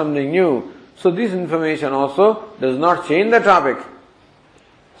and not something new. So this information also does not change the topic.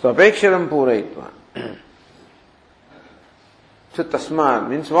 So apekshitam puraitva. So tasmat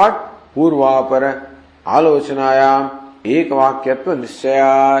means what? Purvapara alochanayam ekvakyatva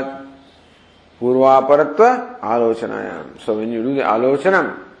nischayat. Purvaparatva alochanayam. So when you do the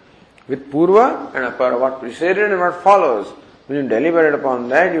alochanam with purva and apara, what preceded and what follows, when you deliberate upon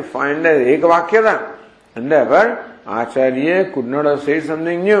that, you find that ekavakyata. And therefore, Acharya could not have said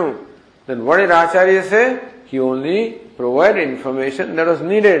something new. Then what did Acharya say? He only provided information that was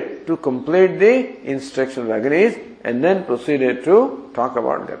needed to complete the instruction of Agnis and then proceeded to talk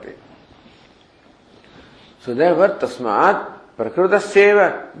about Gati. So therefore, tasmat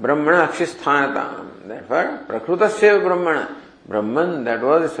prakrutasya brahmana akshisthanatam. Therefore, prakrutasya brahmana, Brahman, that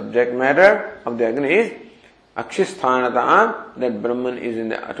was the subject matter of the Agnis, akshisthanatam, that Brahman is in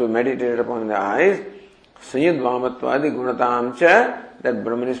the, to meditate upon the eyes, sanyadvamattvadi gunatam cha, that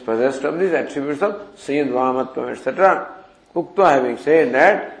Brahman is possessed of these attributes of sanyadvamatvam, etc. Uktva, having said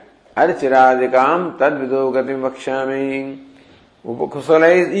that, archiradikam tadvido gatim vakshami. Upakosala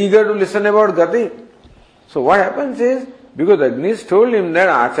is eager to listen about Gati. So what happens is, because Agnis told him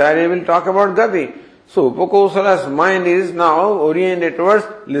that Acharya will talk about Gati, so Upakosala's mind is now oriented towards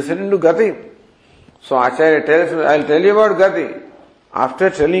listening to Gati. So Acharya tells him, I will tell you about Gati, after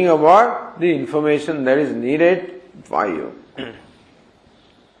telling about the information that is needed for you.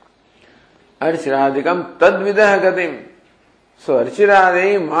 Archiradikam tadvidah gatim. So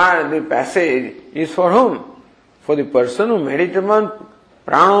Archiradi, the passage is for whom? For the person who meditates upon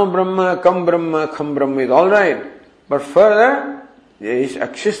Prano Brahma, Kam Brahma, Kham Brahma is alright. But further, there is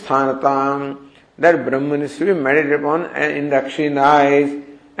Akshisthanatam, that Brahman is to be meditated upon and in the Akshi eyes,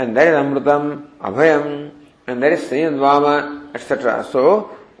 and that is Amrutam, Abhayam, and that is Sanyadvama, etc.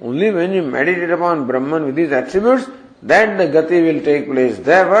 So, only when you meditate upon Brahman with these attributes, that the Gati will take place.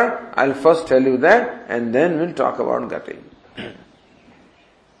 Therefore, I will first tell you that, and then we will talk about Gati.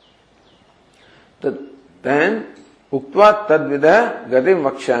 Then, Uktva tadvida gatim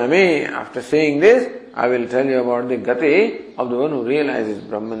vakshami. After saying this, I will tell you about the Gati of the one who realizes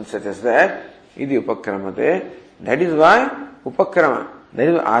Brahman such as that. Idi upakramate. That is why upakrama. That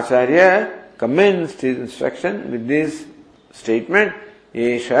is why Acharya commenced his instruction with this statement,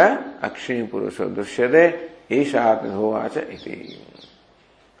 Esha akshini purusho dushyate, Esha atma hovacha iti.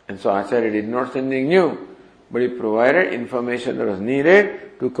 And so Acharya did not say anything new, but he provided information that was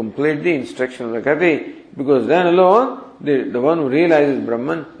needed to complete the instruction of the Gati, because then alone the one who realizes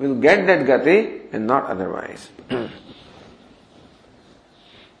Brahman will get that Gati and not otherwise.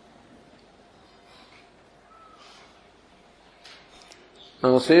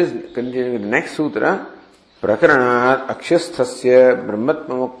 Now says, continuing with the next sutra, Prakaranat akshasthasya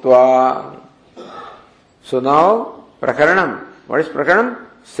brahmatma muktva. So now, Prakaranam. What is Prakaranam?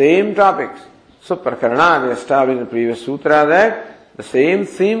 Same topics. So Prakarana, we established in the previous sutra that the same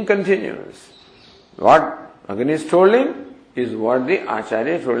theme continues. What Agnis told him is what the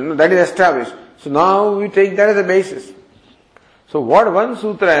Acharya told him. That is established. So now we take that as a basis. So what one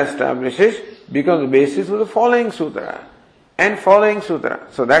sutra establishes becomes the basis for the following sutra and following sutra.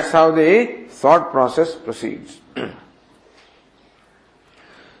 So that's how the thought process proceeds.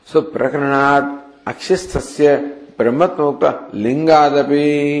 So Prakaranat Akshistasya Brahmatmukta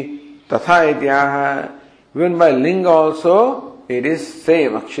Lingadapi Tatha Ityaha. Even by Linga also it is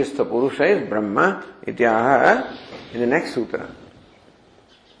same. Akshista Purusha is Brahma Ityaha in the next sutra.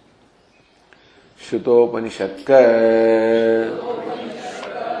 Shutopanishatka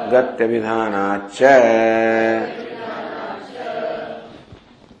Gatya Vidhanacha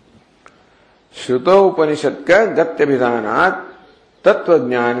Shruto Upanishatka Gatya Vidhanat Tattva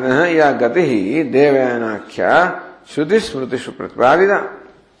Jnanina Ya Gatihi Devayanakhya Shruti Smrutishu Pratipavida.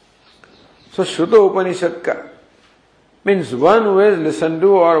 So Shruto Upanishatka means one who has listened to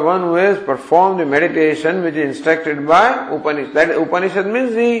or one who has performed the meditation which is instructed by Upanishad. That Upanishad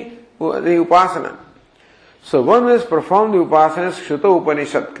means the Upasana. So one who has performed the Upasana is Shruta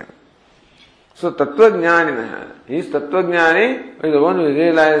Upanishadka. So Tattva Jnanina, he is Tattva Jnani, is the one who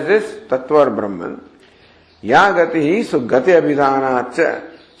realizes Tattva or Brahman. Ya Gatihi, so Gati Abhidhanacha.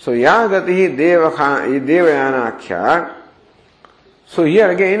 So Ya Gatihi Devayanakhya. So here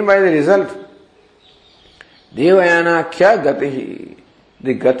again by the result, Devayanakhya Gatihi.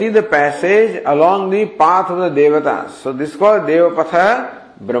 The Gati, the passage along the path of the Devatas. So this is called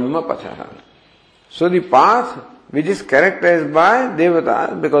Devapatha, Brahmapatha. So the path which is characterized by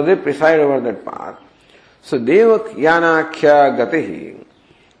Devatas because they preside over that path. So Devayanakhya Gatihi.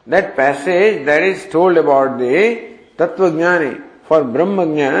 That passage that is told about the Tattva Jnani for Brahma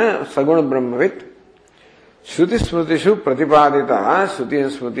Jnana, Saguna Brahmavit. Shruti Smrutishu Pratipadita, Shruti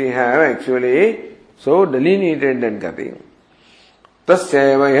and Smruti have actually so delineated that Gati.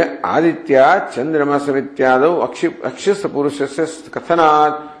 Tasyaiva Aditya Chandramasa Vityado Akshista Purushasya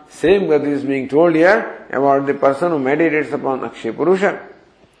Kathanat. Same Gati is being told here about the person who meditates upon Akshay Purusha.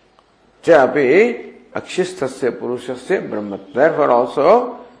 Chapi Akshistasya Purushasya Brahma. Therefore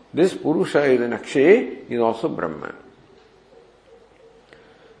also this Purusha is an Akshay, is also Brahman.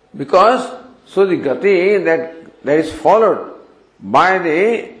 Because so the Gati that is followed by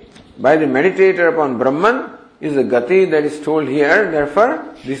the meditator upon Brahman is the Gati that is told here.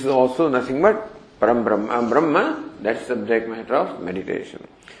 Therefore, this is also nothing but Param Brahma. Brahma, that's the subject matter of meditation.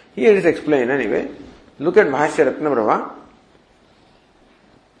 Here it is explained anyway. Look at Bhashya Ratnaprabha.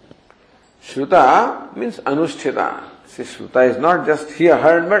 Shruta means Anusthita. See, Shruta is not just here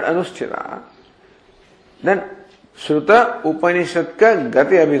heard but Anusthita. Then Shruta Upanishadka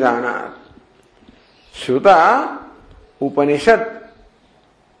Gati Abhidhana. Shruta Upanishad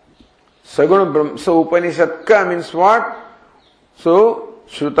Saguna Brahma. So Upanishadka means what? So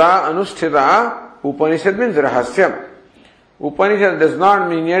Shruta Anusthita. Upanishad means Rahasyam. Upanishad does not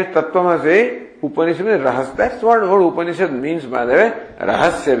mean here Tattvamasi. Upanishad means Rahasya. That's what Upanishad means, by the way.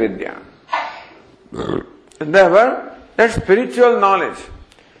 Rahasya Vidya. And therefore, that spiritual knowledge,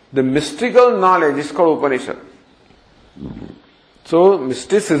 the mystical knowledge is called Upanishad. So,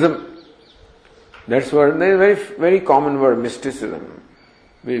 mysticism, that's what, they very, very common word, mysticism.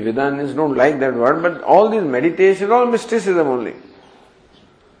 We Vedantists don't like that word, but all these meditations, all mysticism only.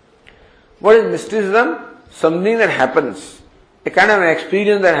 What is mysticism? Something that happens. A kind of an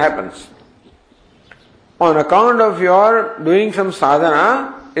experience that happens. On account of your doing some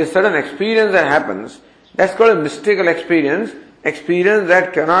sadhana, a certain experience that happens, that's called a mystical experience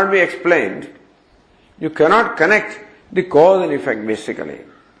that cannot be explained. You cannot connect the cause and effect basically.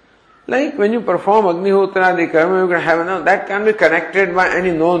 Like when you perform Agnihotra, the karma you can have, that can be connected by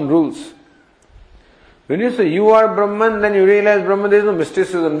any known rules. When you say you are Brahman, then you realize Brahman, there is no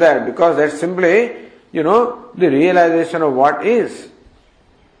mysticism there because that's simply, the realization of what is.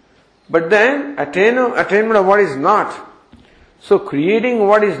 But then, attainment of what is not. So, creating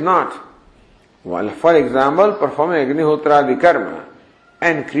what is not. Well, for example, performing Agnihotra, the karma,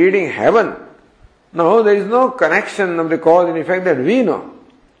 and creating heaven. No, there is no connection of the cause and effect that we know.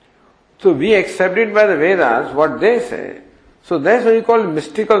 So, we accept it by the Vedas, what they say. So, that's what we call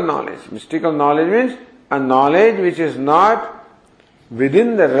mystical knowledge. Mystical knowledge means a knowledge which is not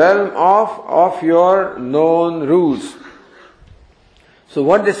within the realm of your known rules. So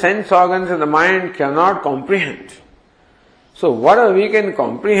what the sense organs and the mind cannot comprehend. So whatever we can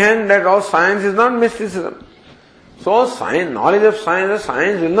comprehend, that all science is not mysticism. So science, knowledge of science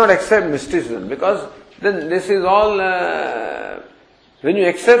will not accept mysticism because then this is all, when you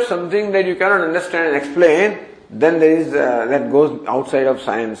accept something that you cannot understand and explain, then there is, that goes outside of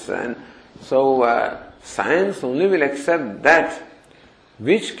science. And So, science only will accept that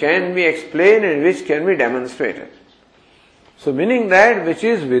which can be explained and which can be demonstrated. So, meaning that which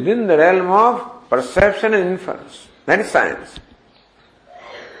is within the realm of perception and inference. That is science.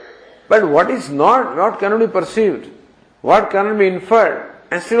 But what is not, what cannot be perceived, what cannot be inferred,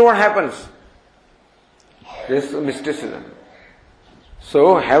 and still what happens? This is mysticism.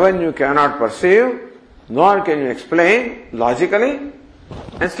 So, heaven you cannot perceive, nor can you explain logically,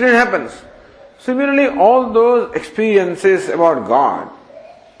 and still it happens. Similarly, all those experiences about God,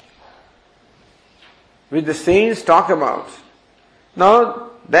 which the saints talk about, now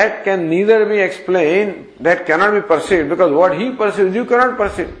that can neither be explained, that cannot be perceived, because what he perceives, you cannot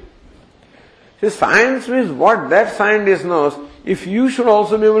perceive. See, science means what that scientist knows, if you should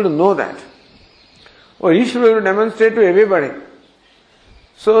also be able to know that, or he should be able to demonstrate to everybody.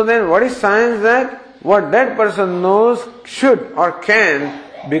 So then what is science? That what that person knows should or can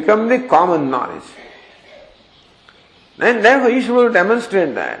become the common knowledge. And therefore he should be able to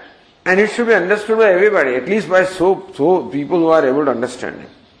demonstrate that. And it should be understood by everybody, at least by so people who are able to understand it.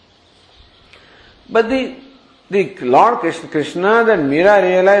 But the Lord Krishna that Meera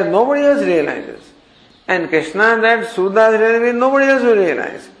realized, nobody else realizes. And Krishna that Surdas realized, nobody else will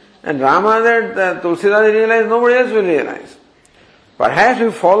realize. And Rama that Tulsidas realized, nobody else will realize. Perhaps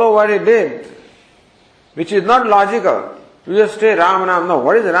you follow what he did, which is not logical. You just say Rama Nama. No,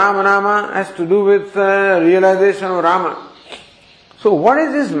 what is Rama Nama has to do with realization of Rama. So what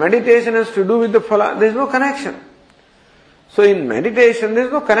is this meditation has to do with the phala? There is no connection. So in meditation there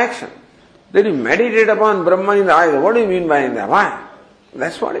is no connection. Then you meditate upon Brahman in the eye. What do you mean by in the eye?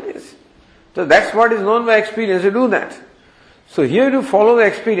 That's what it is. So that's what is known by experience. You do that. So here you follow the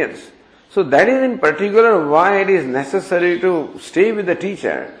experience. So that is in particular why it is necessary to stay with the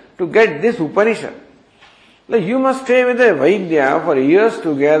teacher to get this Upanishad. Like you must stay with the Vaidya for years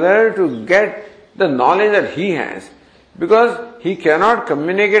together to get the knowledge that he has. Because he cannot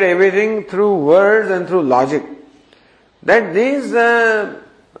communicate everything through words and through logic. That these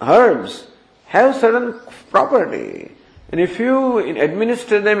herbs have certain property. And if you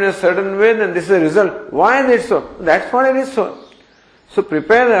administer them in a certain way, then this is the result. Why is it so? That's what it is so. So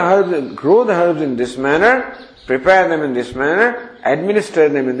prepare the herbs, grow the herbs in this manner, prepare them in this manner, administer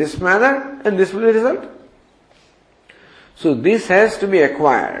them in this manner, and this will be the result. So this has to be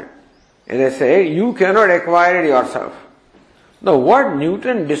acquired. As I say, you cannot acquire it yourself. Now what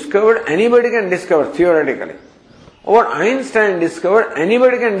Newton discovered, anybody can discover theoretically. What Einstein discovered,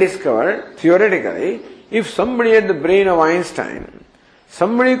 anybody can discover theoretically. If somebody had the brain of Einstein,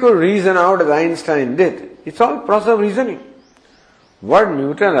 somebody could reason out as Einstein did. It's all process of reasoning. What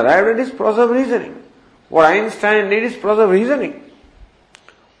Newton arrived at is process of reasoning. What Einstein did is process of reasoning.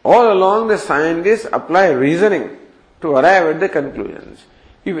 All along the scientists apply reasoning to arrive at the conclusions.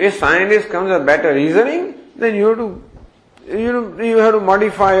 If a scientist comes with better reasoning, then you have to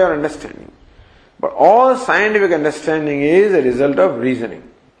modify your understanding. But all scientific understanding is a result of reasoning.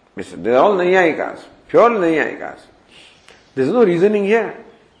 They are all Naiyayikas, pure Naiyayikas. There is no reasoning here.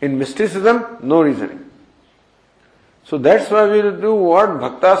 In mysticism, no reasoning. So that's why we will do what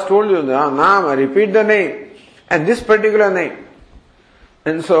Bhaktas told you, Nama, repeat the name, and this particular name.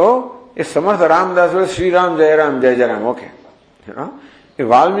 And so, if Samartha Ramdas will Sri Ram, Jai Ram, Jai Jai Ram, okay. If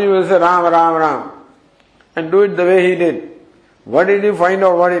Valmiki will say Ram, Ram, Ram, and do it the way he did, what did you find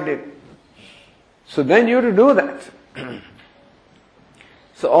out what he did? So then you have to do that.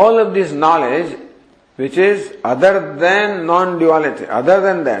 So all of this knowledge, which is other than non-duality, other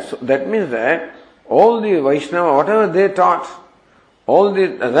than that, so that means that all the Vaishnava, whatever they taught, all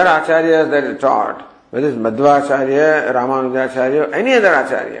the other acharyas that they taught, whether it's Madhvacharya, Ramanujacharya, any other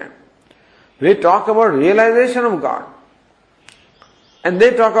acharya, they talk about realization of God. And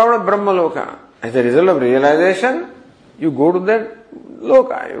they talk about Brahmaloka. As a result of realization, you go to that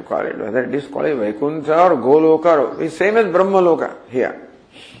Loka, you call it, whether it is called Vaikuntha or Goloka, it's same as Brahmaloka here.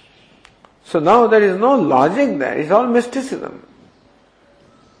 So now there is no logic there, it's all mysticism.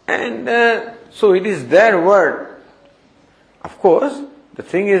 And so it is their word. Of course, the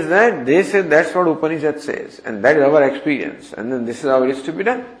thing is that they say that's what Upanishad says, and that is our experience, and then this is how it is to be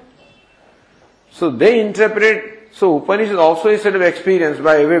done. So they interpret, so Upanishad also is said to be experienced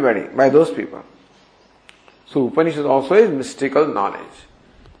by everybody, by those people. So Upanishad also is mystical knowledge.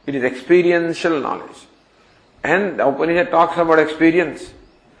 It is experiential knowledge. And the Upanishad talks about experience.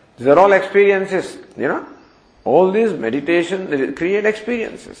 These are all experiences, All these meditation, they create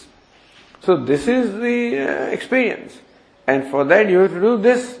experiences. So this is the experience. And for that you have to do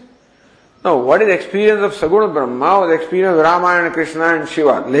this. Now what is the experience of Saguna Brahma or the experience of Rama and Krishna and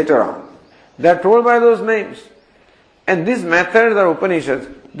Shiva later on? They are told by those names. And these methods are Upanishads.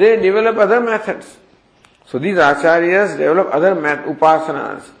 they develop other methods. So these acharyas develop other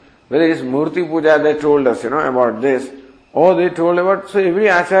upasanas. Whether it's Murti Puja, they told us, about this, or they told about, so every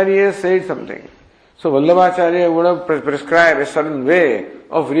acharya said something. So Vallabhacharya would have prescribed a certain way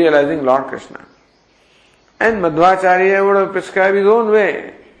of realizing Lord Krishna. And Madhvacharya would have prescribed his own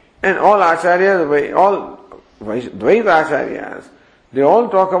way. And all acharyas, all Dvaita acharyas, they all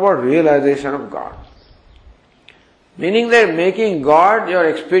talk about realization of God. Meaning that making God your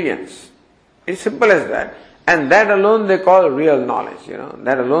experience. It's simple as that. And that alone they call real knowledge,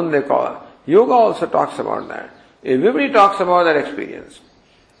 That alone they call. Yoga also talks about that. Everybody talks about that experience.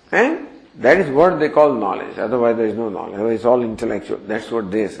 And that is what they call knowledge. Otherwise there is no knowledge. Otherwise it's all intellectual. That's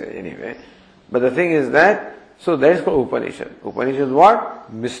what they say anyway. But the thing is that, so that is called Upanishad. Upanishad is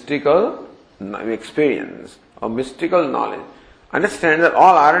what? Mystical experience or mystical knowledge. Understand that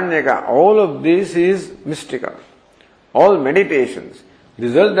all Aranyaka, all of this is mystical. All meditations,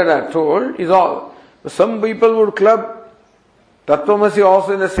 results that are told is all. Some people would club Tattvamasi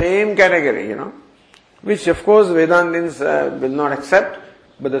also in the same category, which of course Vedantins will not accept.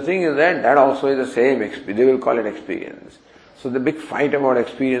 But the thing is that also is the same experience. They will call it experience. So the big fight about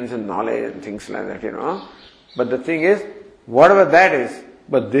experience and knowledge and things like that, But the thing is, whatever that is,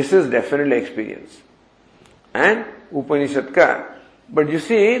 but this is definitely experience. And Upanishadka. But you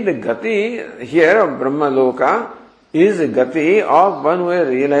see, the gati here of Brahma Loka is a gati of one who has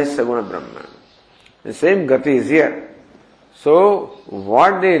realized Saguna Brahma. The same gati is here. So,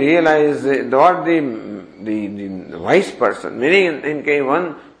 what they realize, what the wise person, meaning in case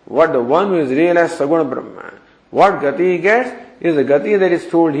one, what the one who has realized Saguna Brahma, what gati he gets is the gati that is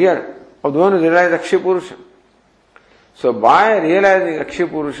told here of the one who has realized Akshaya Purusha. So, by realizing Akshaya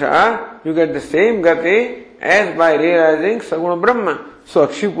Purusha, you get the same gati as by realizing Saguna Brahma. So,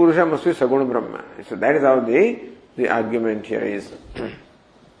 Akshaya Purusha must be Saguna Brahma. So, that is how the argument here is.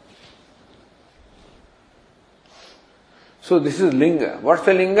 So this is linga. What's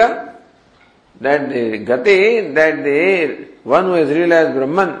the linga? That the gati, that the one who has realized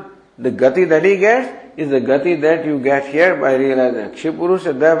Brahman, the gati that he gets is the gati that you get here by realizing Akshaya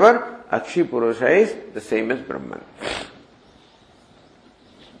Purusha. Therefore, Akshaya Purusha is the same as Brahman.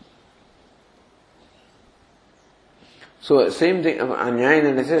 So same thing,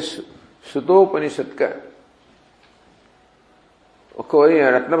 Anyayana says, Shrutopanishadka.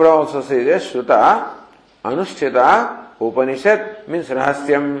 Ratnabra also says this, Shruta, Anushtita, Upanishad means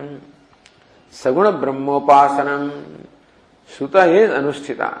Rahasyam, Saguna Brahmopasanam. Shruta is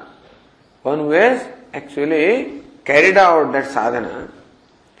Anushtita. One who has actually carried out that sadhana.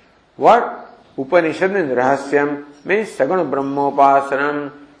 What? Upanishad means Rahasyam, means Saguna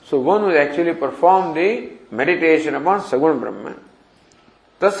Brahmopasanam. So one who has actually performed the meditation upon Saguna Brahman.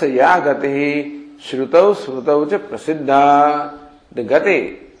 Tasya gatihi shrutau srutau cha prasiddha. The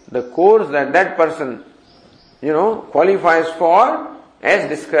gati, the course that person, qualifies for, as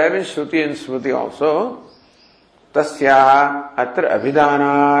described in Shruti and Smruti also. Tasya atra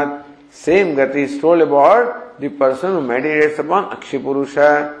abhidanat. Same gati is told about the person who meditates upon Akshaya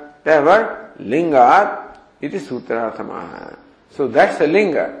Purusha. Therefore, lingat iti sutrarthamaha. So that's the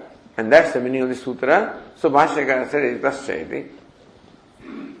linga. And that's the meaning of the sutra. So Bhashyakara said, itascha iti.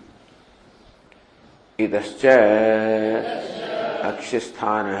 Itascha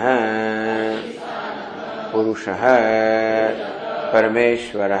Akshisthanah Purushah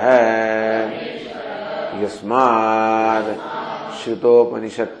Parameshwarah Yasmad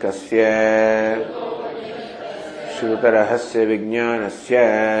Shrutopanishadkasya Shrutarahasya Vijnanasya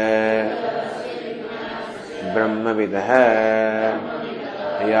Brahmavidah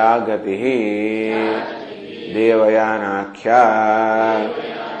Yagatihi Devayanakhya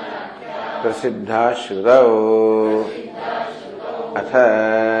Prasiddha Shrutau अथ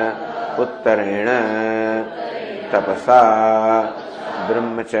उत्तरेण तपसा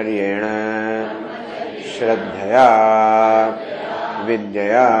ब्रह्मचर्येण श्रद्धया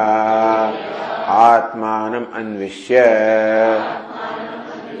विद्यया आत्मानम् अन्विष्य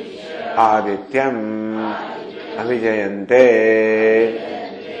आदित्यम् अभिजयन्ते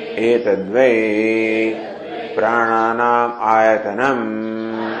एतद्वै प्राणानाम् आयतनम्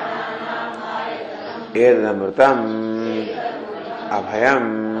एतदमृतम्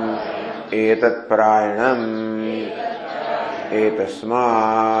अभयम् एतत्परायणम्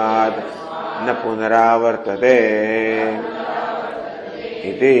एतस्माद् न पुनरावर्तते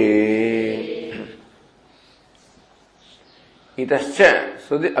इति itascha.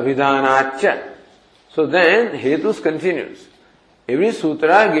 So the abhidhanacha. So then hetus continues. Every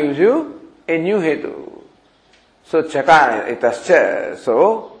sutra gives you a new hetu. So chakara itascha.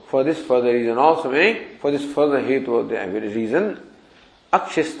 So for this further reason also meaning for this further hetu of the reason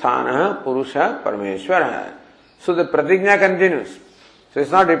Akshisthanah Purusha Parameshwara. So the pratigna continues. So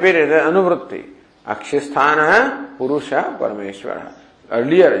it's not repeated, it's anuvritti. Akshisthanah Purusha Parameshwara.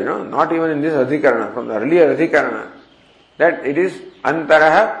 Earlier, not even in this adhikarana, from the earlier adhikarana, that it is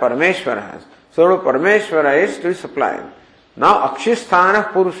Antaraha Parameshwara. So Parameshwara is to be supplied. Now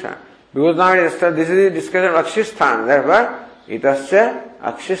Akshisthanah Purusha. Because now this is the discussion of Akshisthanah. Therefore, itasya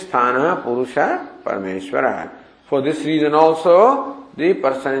Akshisthanah Purusha Parameshwara. For this reason also, the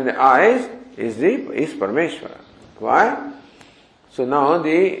person in the eyes is Parameshwara. Why? So now the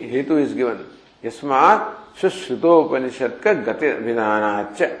hetu is given. Yasmat Shrutopanishadka Gati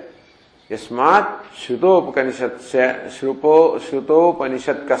Vidhanachya. Yasmat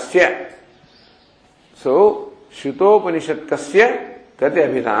Shrutopanishadkasya. So, Shrutopanishadkasya Gati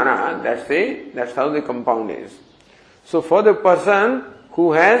Abhidhana, that's how the compound is. So for the person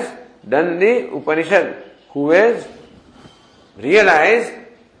who has done the Upanishad, who has realized,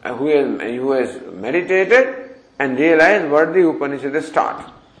 who has meditated and realized what the Upanishad is taught.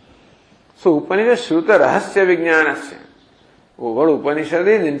 So Upanishad Shruta Rahasya Vijnanasya. What Upanishad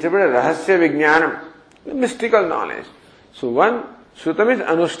is interpreted Rahasya Vijnanam, mystical knowledge. So one, Shrutam is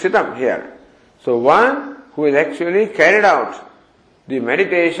Anushtitam here. So one who has actually carried out the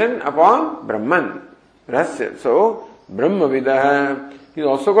meditation upon Brahman, Rahasya. So Brahmavidah is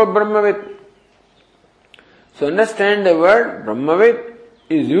also called Brahmavid. So understand the word Brahmavid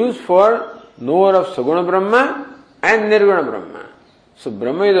is used for knower of Saguna Brahma and Nirguna Brahma. So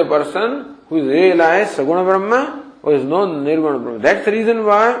Brahma is a person who is realized Saguna Brahma or is known Nirguna Brahma. That's the reason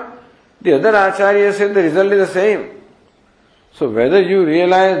why the other Acharyas said the result is the same. So whether you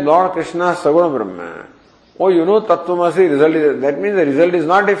realize Lord Krishna Saguna Brahma or you know Tattvamasi, result is, that means the result is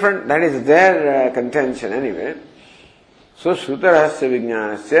not different. That is their contention anyway. So Shruta Rahasya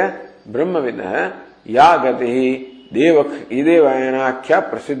Vijnanasya Brahmavidah Ya Gatihi Idevayanakhya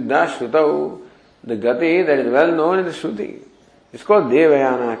Prasiddha Shrutau. The Gati that is well known in the Shruti. It's called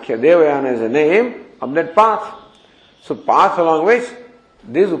Devayanakhya. Devayana is a name of that path. So path along which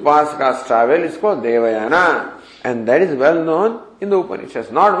these Upasakas travel is called Devayana. And that is well known in the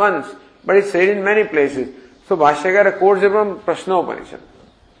Upanishads. Not once, but it's said in many places. So Bhashyakara quotes it from Prashna Upanishad.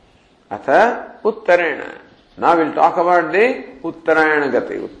 Atha Uttarena. Now we'll talk about the Uttarayana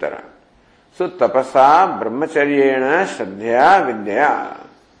Gati, Uttara. So Tapasa Brahmacharyena Shraddhya Vidya.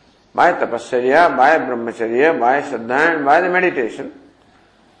 By Tapasarya, by Brahmacharya, by Shraddha and by the meditation,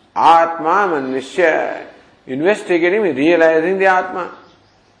 Atma Manvishya, investigating, realizing the Atma.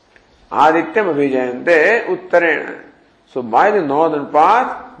 Adityam Abhijayante Uttarena. So by the northern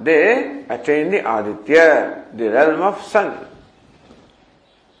path, they attain the Aditya, the realm of sun.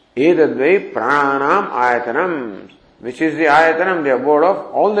 Edadvai Prananam Ayatanam, which is the Ayatanam, the abode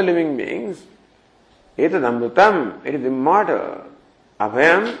of all the living beings. Etad Amrutam, it is immortal.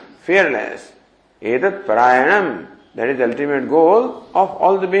 Abhayam, fearless. Etad Parayanam, that is the ultimate goal of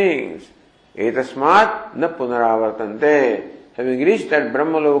all the beings. Etasmat na punaravartante. Having reached that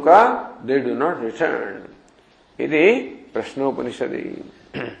Brahmaloka, they do not return. Iti Prashnopanishadi.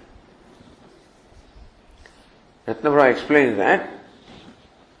 Ratnavara explains that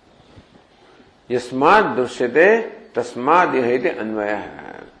Yasmad Drusyate Tasmad Yahite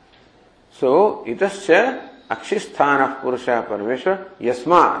Anvaya. So, itasya Akshisthanah Purusha Parameshwar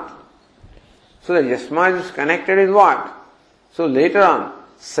Yasmad. So the Yasmad is connected with what? So later on,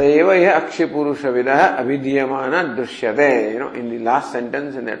 Saivaya Akshi Purusha Vidaha Abhidhyamana Drishyate, in the last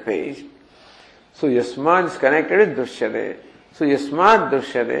sentence in that page. So Yasmad is connected with Drishyate. So Yasmad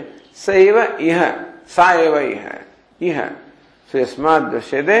Drishyate, Saiva Iha, Saeva Iha. So Yasmad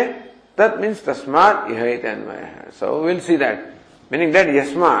Drishyate, that means Tasmad Iha Itanvaya. So we'll see that. Meaning that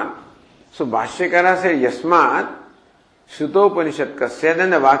Yasmad. So Bhashyakara said Yasmad, Shrutopanishad Kasya, then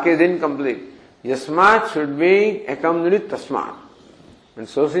the Vakya is incomplete. Yasmad should be accompanied with Tasmad. And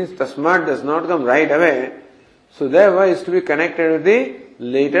so since Tasmad does not come right away, so therefore is to be connected with the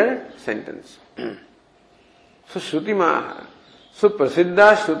later sentence. So Shrutima, so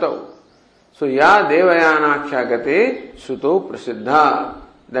Prasiddha Shrutau. So Ya Devayanakhya Gati Shrutau Prasiddha.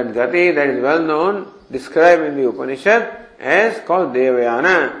 That Gati that is well known, described in the Upanishad as called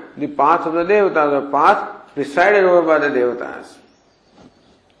Devayana, the path of the Devatas, the path presided over by the Devatas.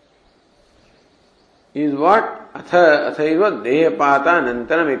 Is what? Atha is what? Dehapata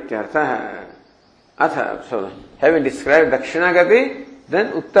Nantanam Ityartha. Atha, so having described Dakshina Gati,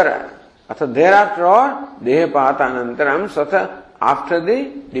 then Uttara. Atha thereafter or Dehapata Nantaram, so after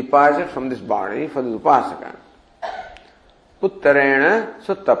the departure from this body for the Upasaka. Uttarena,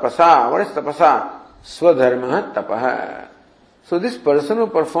 so tapasa. What is tapasa? Swadharma tapaha. So this person who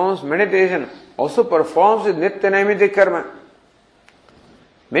performs meditation also performs his nitya naimiti karma.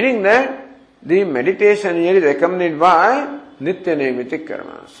 Meaning that the meditation here is accompanied by nitya naimitik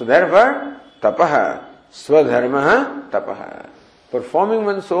karma. So therefore, tapaha, swadharmaha tapaha. Performing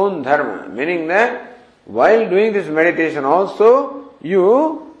one's own dharma, meaning that while doing this meditation also,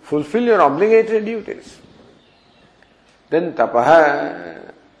 you fulfill your obligatory duties. Then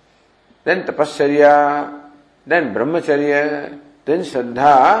tapaha, then tapasarya, then brahmacharya, then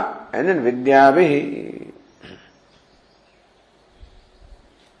shraddha, and then vidyabhi.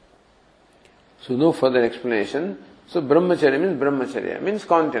 So no further explanation. So brahmacharya means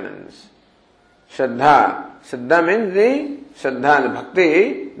continence. Shraddha means the shraddha, the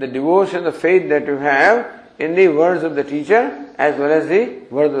bhakti, the devotion, the faith that you have in the words of the teacher as well as the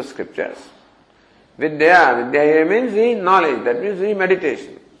words of scriptures. Vidya here means the knowledge, that means the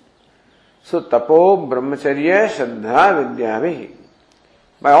meditation. So tapo, brahmacharya, shraddha, vidyabhi.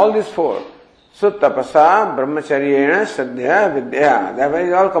 By all these four. So tapasa, brahmacharyena, shraddha, vidya. That way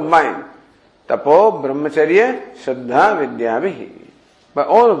is all combined. Tapo, brahmacharya, shraddha, vidyabhi. By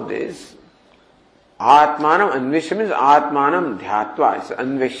all of this, Atmanam Anvishya means Atmanam Dhyatva. So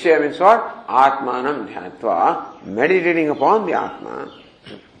Anvishya means what? Atmanam Dhyatva. Meditating upon the Atma.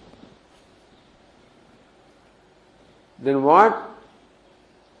 Then what?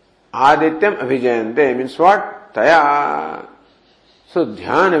 Adityam Abhijayante means what? Taya. So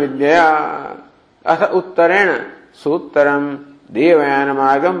Dhyana Vidya. Atha Uttarena. So Uttaram Devayana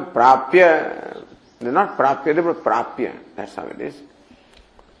Magam Prapya. They're not Prapya, they're Prapya. That's how it is.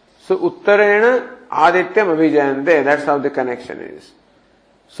 So Uttarena Adityam Abhijayante, that's how the connection is.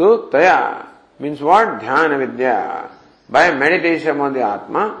 So Taya means what? Dhyana Vidya. By meditation on the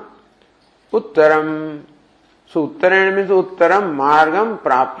Atma. Uttaram. So Uttarena means Uttaram Margam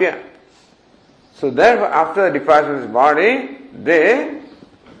Prapya. So therefore after the departure of this body, they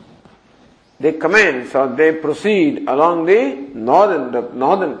commence or they proceed along the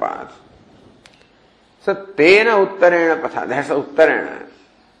northern path. So Tena Uttarena Patha, that's Uttarena.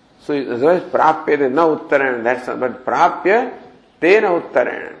 So otherwise Prapya, there is no Uttarena, that's not, but Prapya, Tena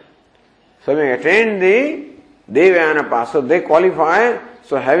Uttarena. So having attained the Devayana path, so they qualify,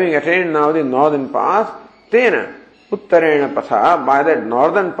 so having attained now the northern path, Tena Uttarena Patha, by that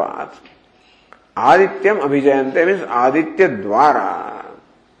northern path, Adityam Abhijayante means Aditya Dwara.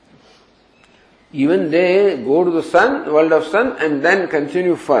 Even they go to the sun, the world of sun, and then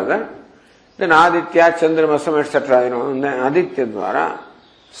continue further. Then Aditya, Chandramasam, etc., and then Aditya Dwara.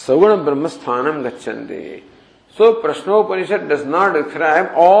 Saguna Brahmasthanam Gacchante. So Prashnopanishad does not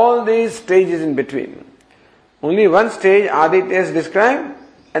describe all these stages in between. Only one stage Aditya is described,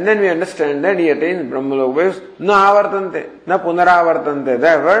 and then we understand that he attains Brahmaloka. Na avartante, na punaravartante.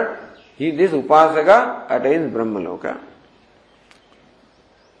 Therefore, this Upasaka attains Brahmaloka.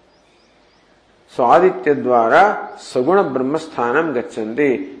 So Aditya Dwara Saguna Brahmasthanam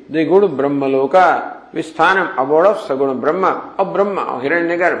Gacchante. They go to Brahmaloka. Visthanam, abode of Saguna Brahma, of Brahma, of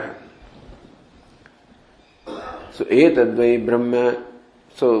Hiranyagarbha. So Etadvai Brahma.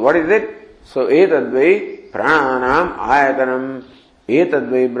 So what is it? So Etadvai Pranam Ayatanam.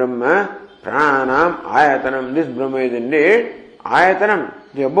 Etadvai Brahma Pranam Ayatanam. This Brahma is indeed Ayatanam,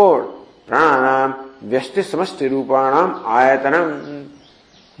 the abode. Pranam Vyasti Samasti Rupanam Ayatanam.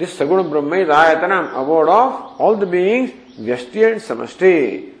 This Saguna Brahma is Ayatanam, abode of all the beings, Vyasti and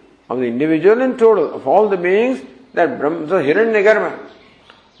Samasti. Of the individual and total, of all the beings, that Brahma, so Hiranyagarbha,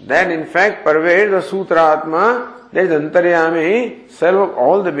 that in fact pervades the Sutratma, that is Antaryami, self of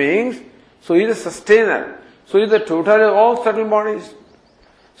all the beings, so he is a sustainer, so he is the total of all subtle bodies.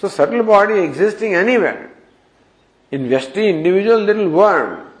 So subtle body existing anywhere, in Vyasti, individual little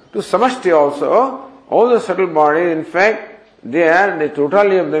worm, to Samasti also, all the subtle bodies, in fact, they are, the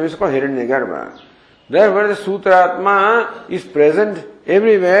totality of them is called Hiranyagarbha. Therefore the Sutratma is present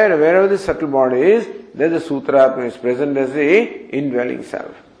everywhere, wherever the subtle body is, there the Sutratma is present as the indwelling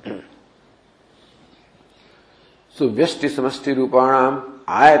self. So Vyasti Samasti Rupanam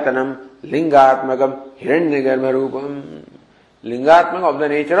Ayatanam Lingatmakam Hiranyagarbha Rupam. Lingatmakam of the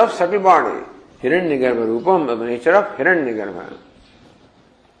nature of subtle body. Hiranyagarbha Rupam of the nature of Hiranyagarbha.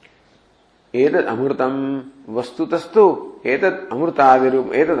 Etad Amrutam Vastutastu. Etad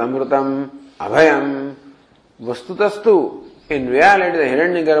Amrutavirupam. Etad Amrutam Abhayam Vastutastu. In reality, the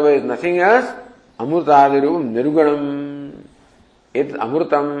Hiranyagarbha is nothing else. Amrutadirupam Nirgunam. It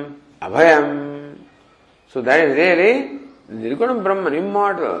Amrutam Abhayam. So that is really Nirgunam Brahman,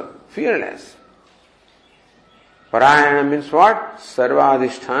 immortal, fearless. Parayana means what?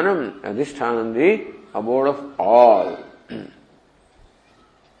 Sarvadhishthanam. Adhishthanam, the abode of all.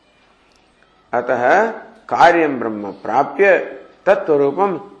 Ataha Karyam Brahma Prapya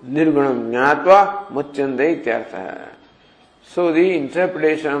Tattvarupam Nirgunam Jnatva Muchyante Ityartha. So the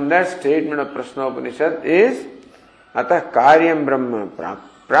interpretation of that statement of Prashnopanishad is Atah Karyam Brahma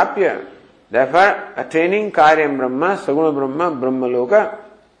Prapya. Therefore, attaining Karyam Brahma, Saguna Brahma, Brahmaloka,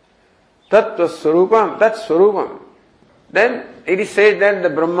 Tattva Swarupam, Tat Swarupam. Then it is said that the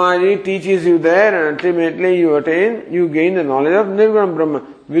Brahmaji teaches you there and ultimately you gain the knowledge of Nirguna Brahma,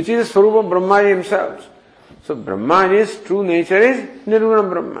 which is Swarupa Brahmaji himself. So Brahmaji's true nature is Nirguna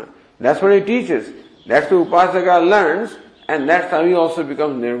Brahma. That's what he teaches. That's the Upasaka learns, and that's how he also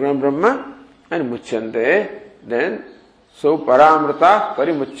becomes Nirguna Brahma and Muchyante. Then, so Paramrita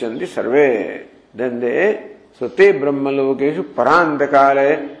Parimuchanti Sarve. Then so Te Brahmalokeshu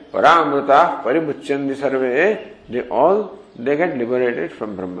Parantakale Paramrita Parimuchanti Sarve. They get liberated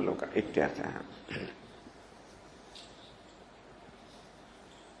from Brahmaloka. Ityartha.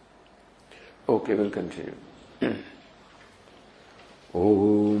 Okay, we'll continue.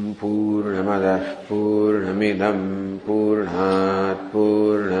 Om Purnamadah Purnamidam Purnat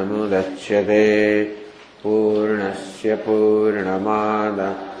Purnamudachyate Purnasya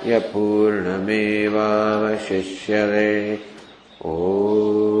Purnamadaya Purnameva Vashishyate.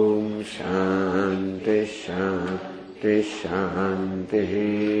 Om Shanti Shanti Shanti.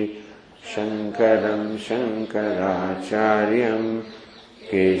 Shankaram Shankaracharyam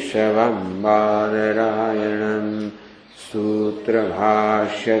Keshavam Badarayanam Sutra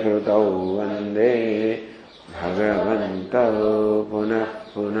Bhashya Krutau Vande Bhagavantau Punah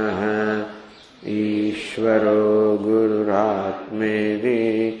Punah Ishvaro Gururatmedi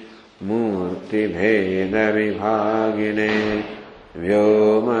Murti Bheda Vibhagine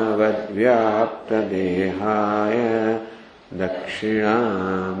Vyomavadvyapta Dehaya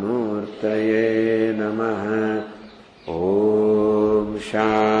Dakshinamurtaye Namaha. Om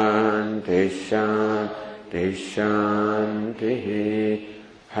Shanti Shanti Shanti.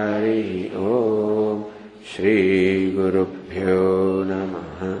 Hari Om. Shri Gurubhyo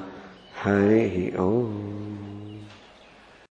Namaha. Hari Om.